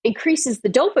increases the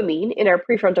dopamine in our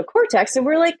prefrontal cortex. And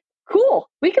we're like, cool,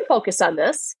 we can focus on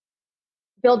this.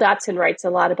 Bill Dotson writes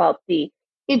a lot about the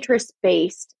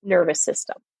interest-based nervous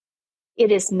system.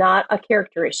 It is not a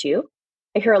character issue.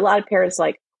 I hear a lot of parents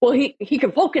like, well, he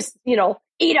can focus,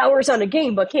 8 hours on a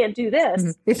game, but can't do this.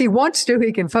 Mm-hmm. If he wants to,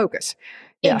 he can focus.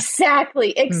 Yeah.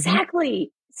 Exactly. Mm-hmm.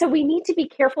 So we need to be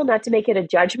careful not to make it a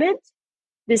judgment.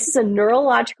 This is a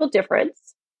neurological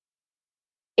difference.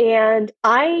 And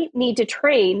I need to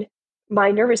train my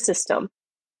nervous system.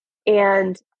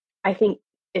 And I think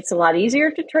it's a lot easier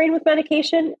to train with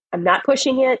medication. I'm not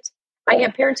pushing it. I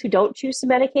have parents who don't choose to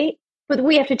medicate, but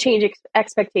we have to change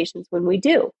expectations when we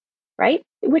do, right?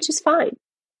 Which is fine.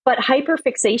 But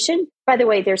hyperfixation, by the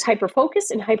way, there's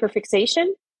hyperfocus and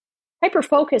hyperfixation.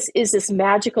 Hyperfocus is this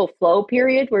magical flow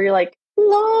period where you're like,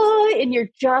 la, and you're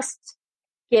just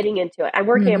getting into it. I'm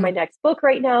working on my next book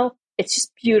right now. It's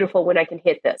just beautiful when I can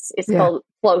hit this. It's called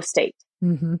flow state.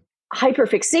 Mm-hmm.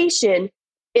 Hyperfixation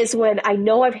is when I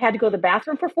know I've had to go to the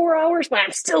bathroom for 4 hours, but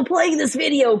I'm still playing this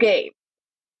video game.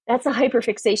 That's a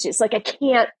hyperfixation. It's like I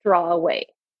can't draw away.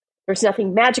 There's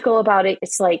nothing magical about it.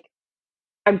 It's like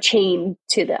I'm chained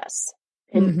to this.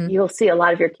 And you'll see a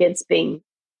lot of your kids being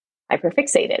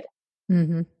hyperfixated.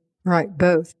 Mm-hmm. Right,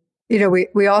 both.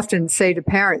 We often say to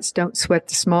parents, don't sweat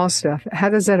the small stuff. How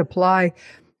does that apply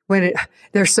when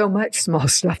there's so much small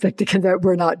stuff that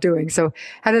we're not doing? So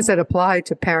how does that apply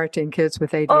to parenting kids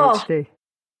with ADHD?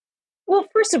 Well,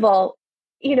 first of all,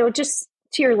 just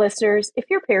to your listeners, if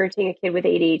you're parenting a kid with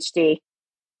ADHD,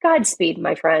 Godspeed,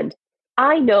 my friend.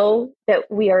 I know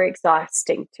that we are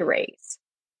exhausting to raise.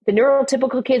 The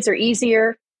neurotypical kids are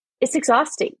easier. It's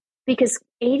exhausting because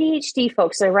ADHD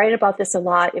folks, and I write about this a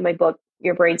lot in my book,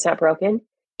 Your Brain's Not Broken,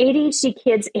 ADHD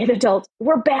kids and adults,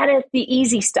 we're bad at the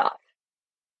easy stuff.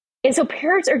 And so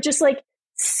parents are just like,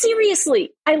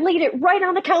 seriously, I laid it right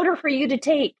on the counter for you to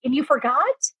take and you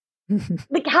forgot?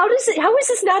 Like, how is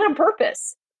this not on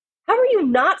purpose? How are you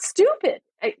not stupid?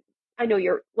 I know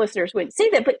your listeners wouldn't say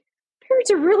that, but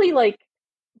parents are really like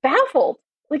baffled.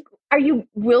 Like, are you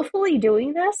willfully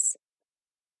doing this?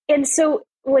 And so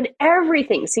when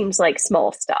everything seems like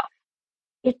small stuff,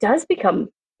 it does become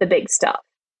the big stuff.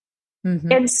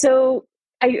 Mm-hmm. And so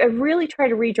I really try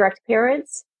to redirect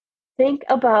parents. Think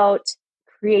about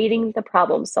creating the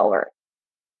problem solver.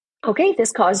 Okay,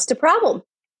 this caused a problem.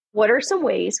 What are some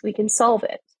ways we can solve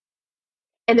it?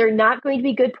 And they're not going to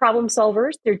be good problem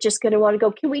solvers. They're just going to want to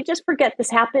go, can we just forget this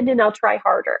happened and I'll try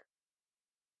harder?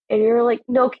 And you're like,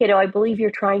 no, kiddo, I believe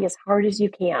you're trying as hard as you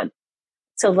can.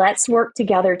 So let's work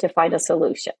together to find a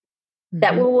solution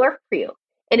that will work for you.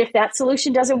 And if that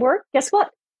solution doesn't work, guess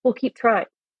what? We'll keep trying.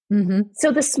 Mm-hmm.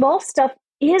 So the small stuff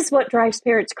is what drives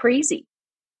parents crazy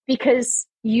because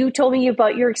you told me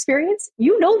about your experience.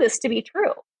 You know this to be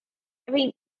true. I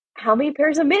mean, how many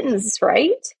pairs of mittens,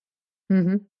 right?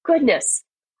 Mm-hmm. Goodness.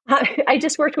 I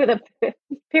just worked with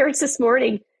parents this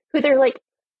morning who they're like,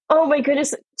 oh my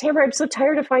goodness, Tamara, I'm so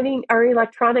tired of finding our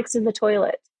electronics in the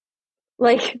toilet.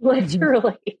 Like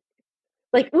literally,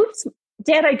 like, oops,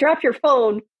 Dad, I dropped your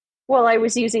phone while I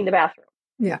was using the bathroom.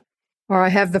 Yeah. Or I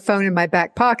have the phone in my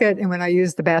back pocket, and when I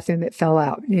use the bathroom, it fell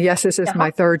out. Yes, this is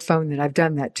my third phone that I've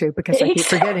done that to because I keep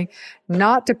forgetting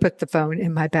not to put the phone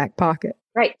in my back pocket.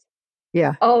 Right.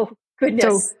 Yeah. Oh,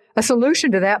 goodness. So a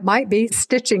solution to that might be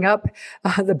stitching up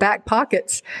the back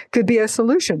pockets could be a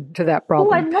solution to that problem.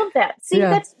 Oh, I love that. See,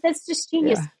 that's just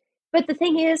genius. Yeah. But the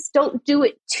thing is, don't do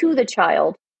it to the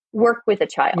child. Work with a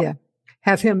child. Yeah.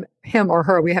 have him or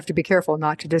her. We have to be careful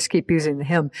not to just keep using the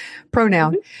him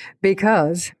pronoun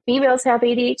because females have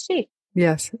ADHD.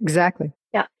 Yes, exactly.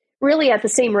 Yeah. Really at the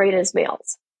same rate as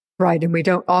males. Right. And we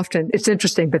don't often, it's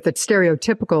interesting, but the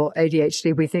stereotypical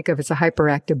ADHD we think of as a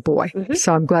hyperactive boy.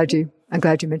 So I'm glad you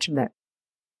mentioned that.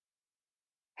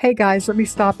 Hey guys, let me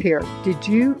stop here. Did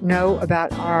you know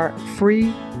about our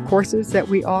free courses that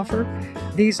we offer?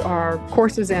 These are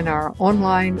courses in our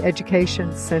online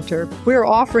education center. We're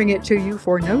offering it to you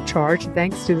for no charge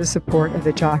thanks to the support of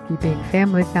the Jockey Bean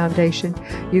Family Foundation.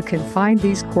 You can find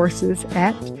these courses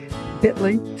at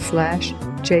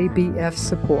bit.ly/JBF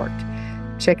support.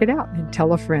 Check it out and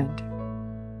tell a friend.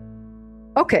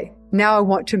 Okay, now I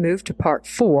want to move to part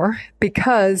 4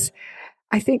 because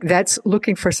I think that's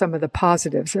looking for some of the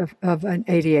positives of an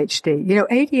ADHD. You know,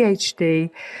 ADHD,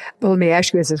 well, let me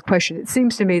ask you as a question. It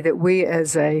seems to me that we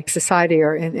as a society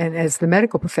and as the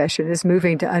medical profession is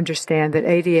moving to understand that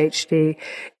ADHD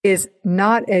is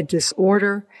not a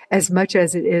disorder as much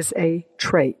as it is a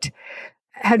trait.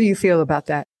 How do you feel about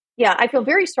that? Yeah, I feel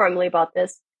very strongly about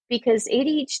this because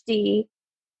ADHD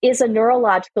is a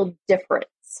neurological difference.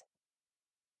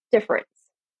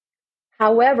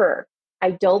 However, I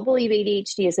don't believe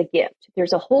ADHD is a gift.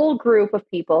 There's a whole group of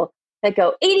people that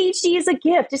go, ADHD is a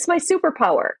gift. It's my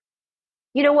superpower.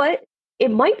 You know what? It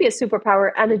might be a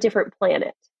superpower on a different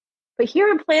planet. But here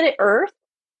on planet Earth,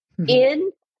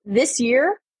 in this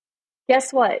year,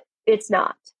 guess what? It's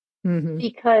not.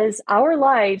 Because our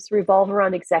lives revolve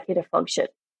around executive function.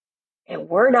 And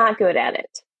we're not good at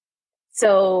it.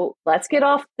 So let's get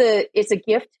off it's a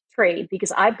gift trade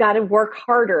because I've got to work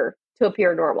harder to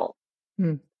appear normal.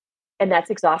 And that's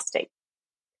exhausting.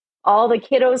 All the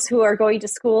kiddos who are going to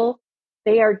school,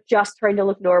 they are just trying to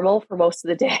look normal for most of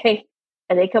the day.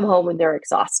 And they come home and they're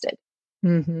exhausted.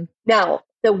 Now,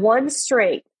 the one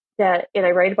strength that, and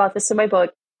I write about this in my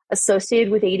book,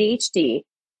 associated with ADHD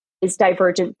is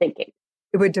divergent thinking.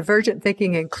 Would divergent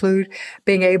thinking include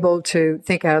being able to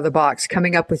think out of the box,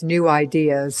 coming up with new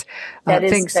ideas? That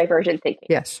is divergent thinking.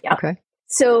 Yes. Yeah. Okay.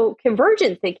 So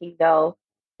convergent thinking, though,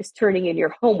 is turning in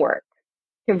your homework.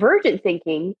 Convergent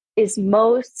thinking is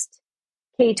most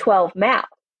K-12 math.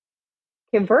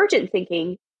 Convergent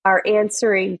thinking are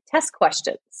answering test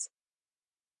questions.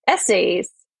 Essays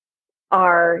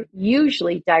are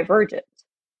usually divergent,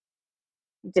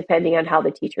 depending on how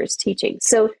the teacher is teaching.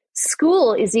 So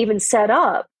school is even set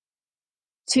up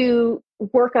to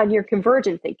work on your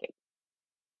convergent thinking.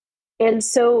 And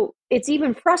so it's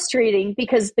even frustrating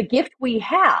because the gift we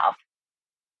have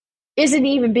isn't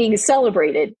even being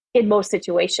celebrated in most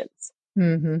situations,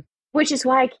 which is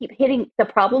why I keep hitting the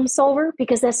problem solver,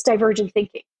 because that's divergent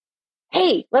thinking.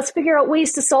 Hey, let's figure out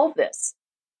ways to solve this.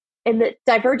 And the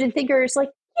divergent thinker is like,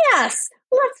 yes,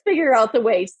 let's figure out the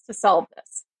ways to solve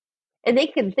this. And they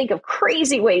can think of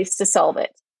crazy ways to solve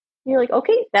it. And you're like,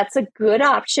 okay, that's a good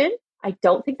option. I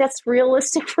don't think that's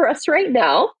realistic for us right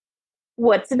now.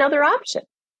 What's another option?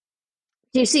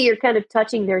 Do you see you're kind of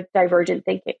touching their divergent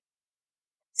thinking?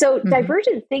 So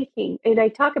divergent thinking, and I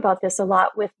talk about this a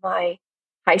lot with my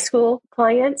high school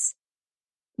clients,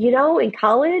 you know, in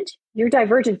college, your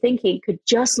divergent thinking could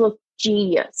just look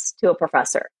genius to a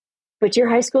professor. But your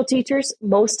high school teachers,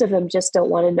 most of them just don't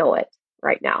want to know it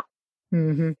right now.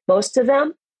 Most of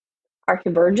them are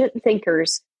convergent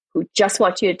thinkers who just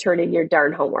want you to turn in your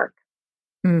darn homework.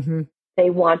 They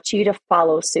want you to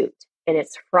follow suit. And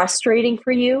it's frustrating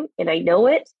for you, and I know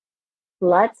it.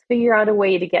 Let's figure out a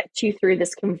way to get you through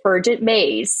this convergent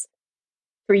maze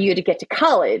for you to get to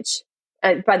college.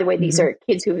 And by the way, these are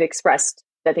kids who have expressed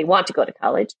that they want to go to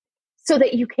college so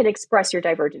that you can express your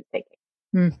divergent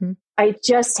thinking. I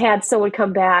just had someone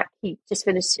come back. He just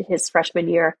finished his freshman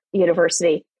year at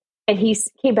university. And he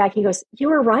came back, he goes, you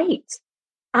were right.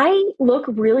 I look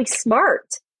really smart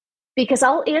because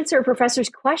I'll answer a professor's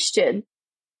question.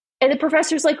 And the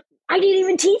professor's like, I didn't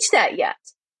even teach that yet.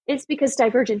 It's because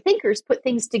divergent thinkers put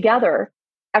things together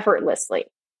effortlessly.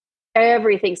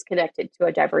 Everything's connected to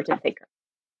a divergent thinker.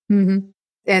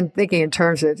 And thinking in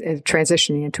terms of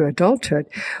transitioning into adulthood,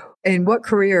 in what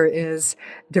career is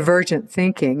divergent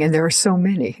thinking? And there are so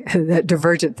many that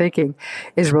divergent thinking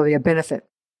is really a benefit.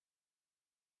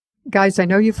 Guys, I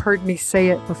know you've heard me say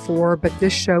it before, but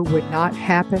this show would not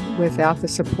happen without the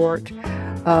support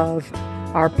of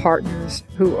our partners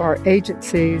who are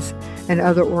agencies and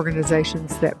other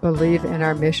organizations that believe in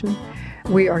our mission.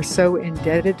 We are so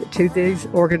indebted to these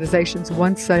organizations.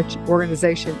 One such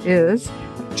organization is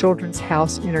Children's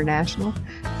House International.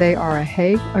 They are a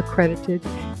Hague-accredited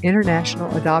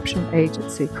international adoption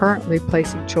agency currently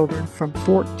placing children from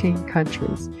 14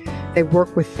 countries. They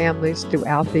work with families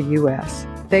throughout the U.S.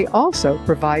 They also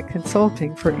provide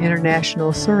consulting for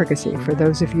international surrogacy for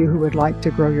those of you who would like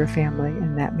to grow your family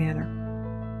in that manner.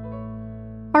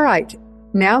 All right,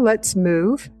 now let's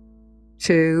move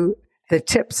to the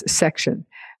tips section,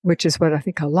 which is what I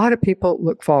think a lot of people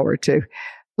look forward to.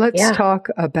 Let's talk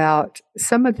about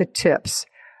some of the tips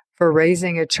for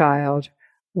raising a child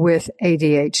with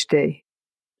ADHD.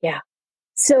 Yeah.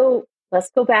 So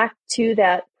let's go back to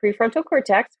that prefrontal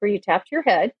cortex where you tapped your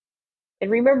head.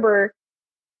 And remember,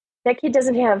 that kid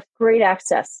doesn't have great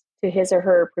access to his or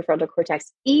her prefrontal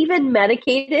cortex. Even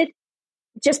medicated,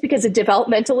 just because of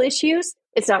developmental issues,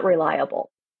 it's not reliable.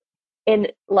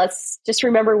 And let's just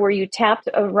remember where you tapped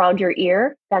around your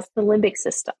ear, that's the limbic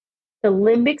system. The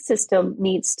limbic system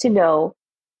needs to know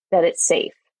that it's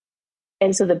safe.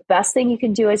 And so the best thing you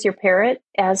can do as a parent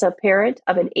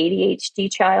of an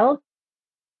ADHD child,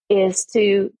 is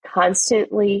to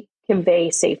constantly convey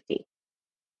safety.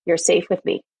 You're safe with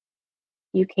me.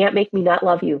 You can't make me not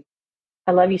love you.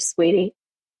 I love you, sweetie.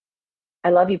 I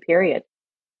love you, period.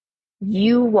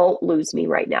 You won't lose me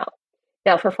right now.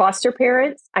 Now, for foster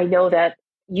parents, I know that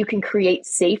you can create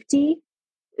safety,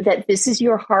 that this is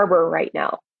your harbor right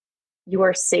now. You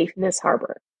are safe in this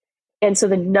harbor. And so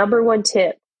the number one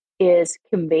tip is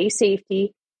convey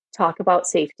safety, talk about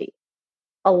safety.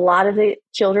 A lot of the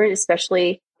children,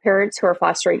 especially parents who are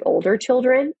fostering older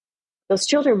children, those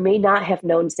children may not have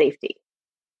known safety.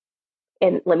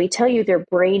 And let me tell you, their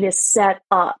brain is set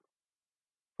up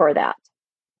for that.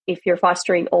 If you're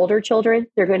fostering older children,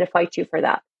 they're going to fight you for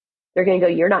that. They're going to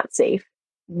go, you're not safe.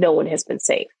 No one has been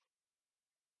safe.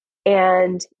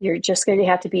 And you're just going to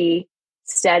have to be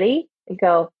steady and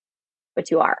go, but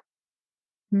you are.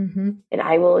 Mm-hmm. And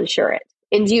I will ensure it.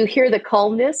 And do you hear the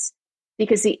calmness?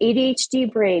 Because the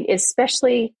ADHD brain,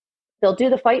 especially, they'll do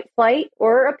the fight, flight,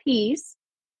 or appease,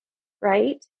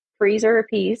 right? Freeze or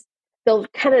appease. They'll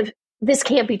kind of, this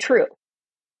can't be true.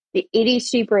 The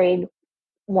ADHD brain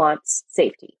wants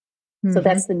safety. Mm-hmm. So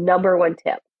that's the number one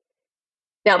tip.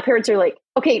 Now, parents are like,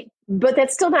 okay, but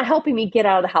that's still not helping me get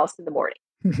out of the house in the morning.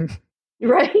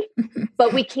 Right?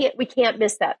 But we can't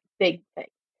miss that big thing.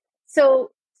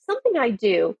 So something I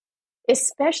do,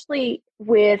 especially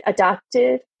with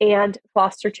adoptive and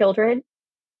foster children,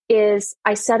 is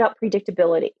I set up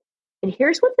predictability. And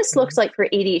here's what this looks like for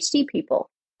ADHD people.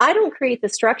 I don't create the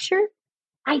structure.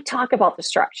 I talk about the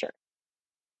structure.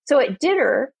 So at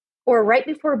dinner or right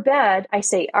before bed, I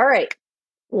say, all right,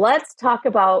 let's talk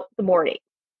about the morning.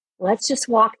 Let's just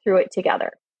walk through it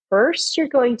together. First, you're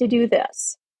going to do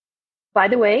this. By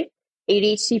the way,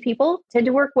 ADHD people tend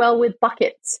to work well with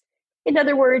buckets. In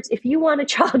other words, if you want a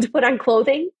child to put on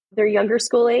clothing, their younger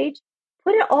school age,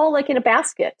 put it all like in a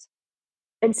basket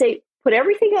and say, put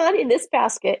everything on in this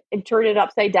basket and turn it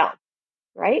upside down,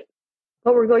 right?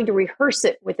 But we're going to rehearse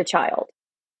it with the child.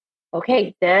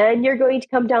 Okay, then you're going to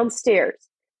come downstairs.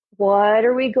 What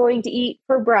are we going to eat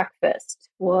for breakfast?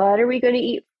 What are we going to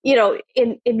eat? You know,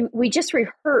 and we just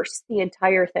rehearse the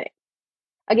entire thing.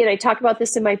 Again, I talk about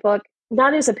this in my book,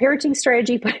 not as a parenting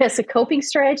strategy, but as a coping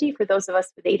strategy for those of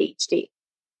us with ADHD.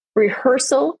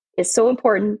 Rehearsal is so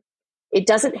important. It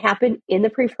doesn't happen in the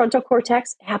prefrontal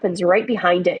cortex. It happens right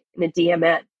behind it in the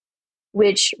DMN,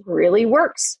 which really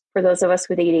works for those of us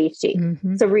with ADHD.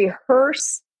 Mm-hmm. So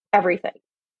rehearse everything.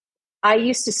 I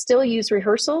used to still use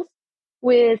rehearsals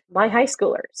with my high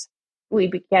schoolers.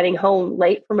 We'd be getting home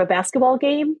late from a basketball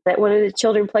game that one of the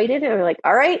children played in, and we're like,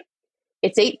 all right,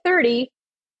 it's 8:30.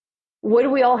 What do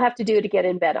we all have to do to get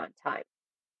in bed on time?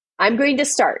 I'm going to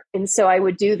start. And so I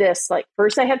would do this, like,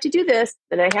 first I have to do this,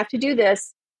 then I have to do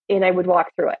this, and I would walk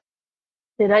through it.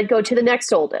 Then I'd go to the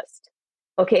next oldest.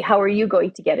 Okay, how are you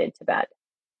going to get into bed?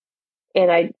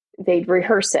 And they'd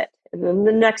rehearse it. And then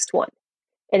the next one.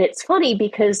 And it's funny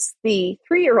because the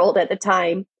 3-year-old at the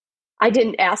time, I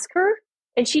didn't ask her,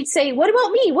 and she'd say, what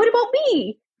about me? What about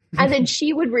me? And then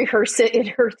she would rehearse it in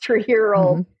her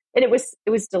 3-year-old. Mm-hmm. And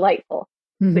it was delightful.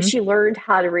 Mm-hmm. But she learned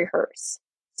how to rehearse.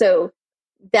 So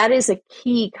that is a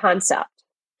key concept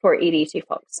for ADHD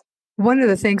folks. One of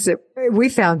the things that we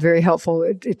found very helpful,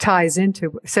 it ties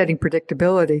into setting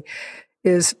predictability,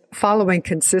 is following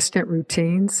consistent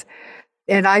routines.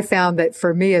 And I found that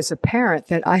for me as a parent,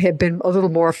 that I had been a little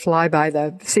more fly by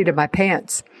the seat of my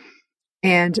pants.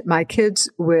 And my kids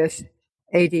with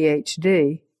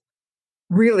ADHD,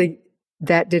 really,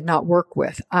 that did not work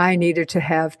with. I needed to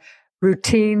have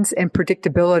routines and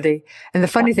predictability. And the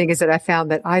funny thing is that I found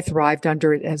that I thrived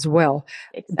under it as well.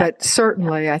 Exactly. But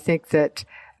certainly I think that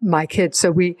my kids,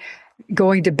 so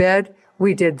going to bed,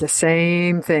 we did the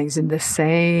same things in the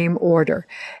same order.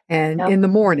 And in the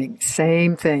morning,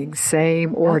 same things,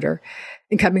 same order.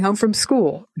 And coming home from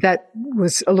school, that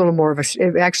was a little more of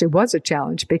it actually was a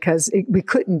challenge because we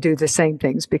couldn't do the same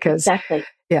things because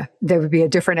there would be a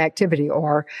different activity,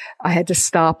 or I had to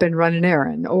stop and run an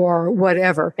errand or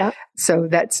whatever. Yep. So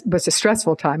that was a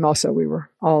stressful time. Also, we were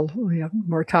all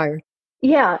more tired.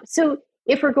 Yeah. So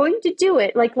if we're going to do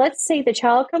it, like, let's say the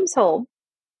child comes home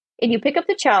and you pick up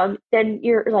the child, then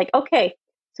you're like, okay,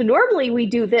 so normally we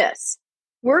do this.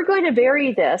 We're going to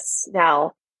vary this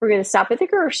now. We're going to stop at the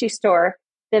grocery store.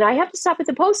 Then I have to stop at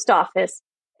the post office.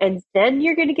 And then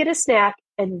you're going to get a snack.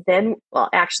 And then, well,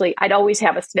 actually, I'd always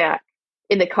have a snack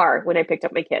in the car when I picked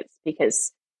up my kids,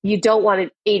 because you don't want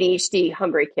an ADHD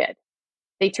hungry kid.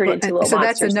 They turn into little monsters. So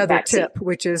that's another tip,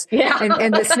 which is,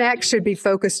 and the snacks should be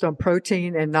focused on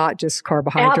protein and not just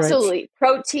carbohydrates. Absolutely.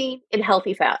 Protein and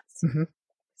healthy fats. Mm-hmm.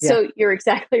 Yeah. So you're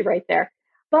exactly right there.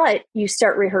 But you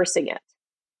start rehearsing it.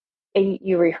 And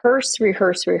you rehearse.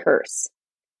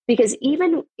 Because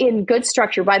even in good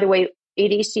structure, by the way,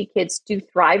 ADHD kids do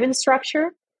thrive in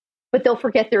structure, but they'll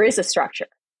forget there is a structure.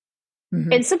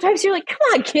 Mm-hmm. And sometimes you're like, come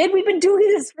on, kid, we've been doing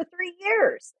this for 3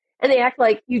 years. And they act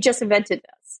like you just invented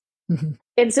this. Mm-hmm.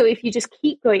 And so if you just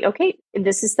keep going, okay, and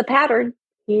this is the pattern,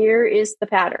 here is the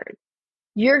pattern.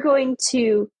 You're going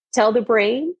to tell the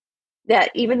brain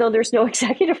that even though there's no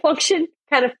executive function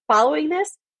kind of following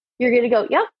this, you're going to go,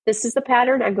 yeah, this is the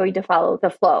pattern. I'm going to follow the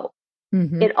flow.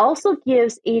 Mm-hmm. It also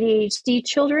gives ADHD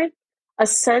children a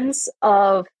sense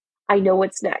of, I know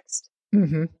what's next.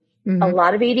 Mm-hmm. Mm-hmm. A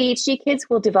lot of ADHD kids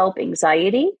will develop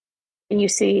anxiety, and you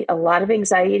see a lot of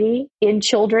anxiety in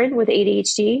children with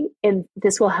ADHD, and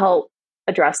this will help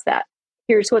address that.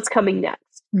 Here's what's coming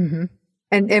next. Mm-hmm.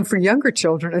 And for younger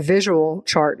children, a visual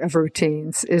chart of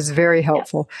routines is very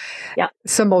helpful. Yes. Yeah.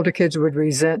 Some older kids would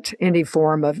resent any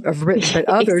form of written, but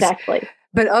others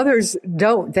But others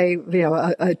don't. They,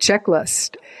 a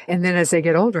checklist. And then as they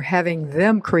get older, having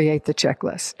them create the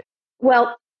checklist.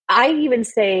 Well, I even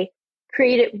say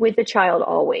create it with the child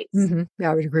always. Mm-hmm.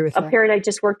 Yeah, I would agree with that. A parent I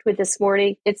just worked with this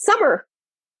morning, it's summer.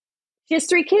 She has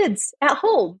 3 kids at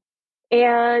home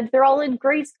and they're all in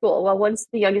grade school. Well,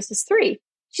 the youngest is 3.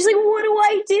 She's like, what do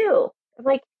I do? I'm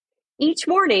like, each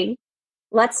morning,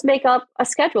 let's make up a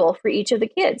schedule for each of the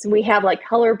kids. And we have like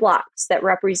color blocks that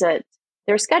represent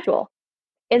their schedule.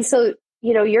 And so,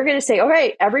 you're going to say, all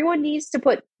right, everyone needs to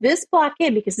put this block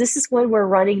in because this is when we're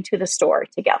running to the store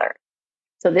together.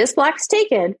 So this block's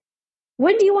taken.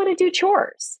 When do you want to do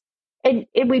chores? And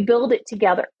we build it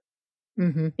together.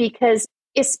 Mm-hmm. Because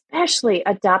especially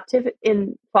adoptive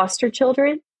in foster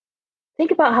children,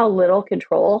 think about how little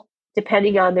control,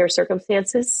 depending on their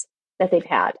circumstances, that they've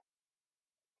had.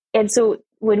 And so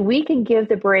when we can give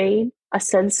the brain a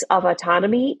sense of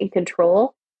autonomy and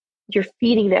control, you're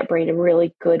feeding that brain in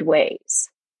really good ways.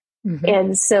 Mm-hmm.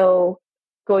 And so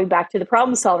going back to the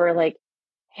problem solver, like,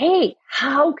 hey,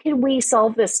 how can we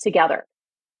solve this together?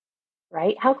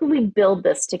 Right? How can we build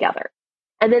this together?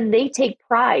 And then they take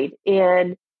pride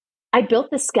in, I built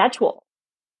this schedule.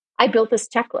 I built this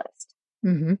checklist.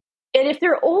 Mm-hmm. And if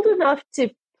they're old enough to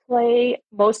play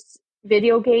most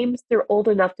video games, they're old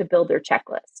enough to build their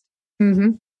checklist.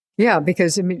 Mm-hmm. Yeah,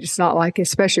 because it's not like,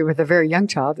 especially with a very young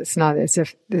child, it's not as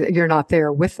if you're not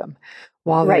there with them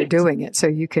while they're doing it. So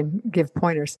you can give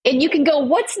pointers. And you can go,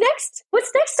 what's next?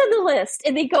 What's next on the list?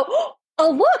 And they go,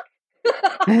 oh, look.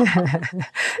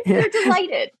 They're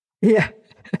delighted. Yeah.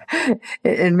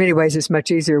 In many ways, it's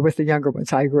much easier with the younger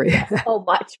ones. I agree. Oh,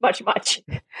 much, much, much.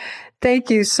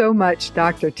 Thank you so much,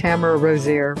 Dr. Tamara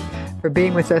Rozier, for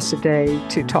being with us today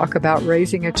to talk about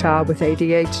raising a child with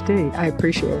ADHD. I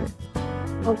appreciate it.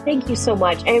 Oh, thank you so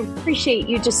much. I appreciate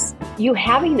you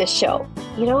having this show.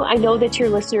 I know that your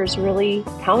listeners really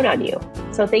count on you.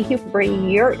 So thank you for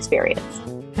bringing your experience.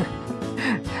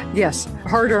 Yes,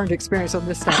 hard-earned experience on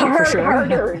this topic for sure.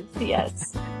 Hard-earned,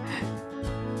 yes.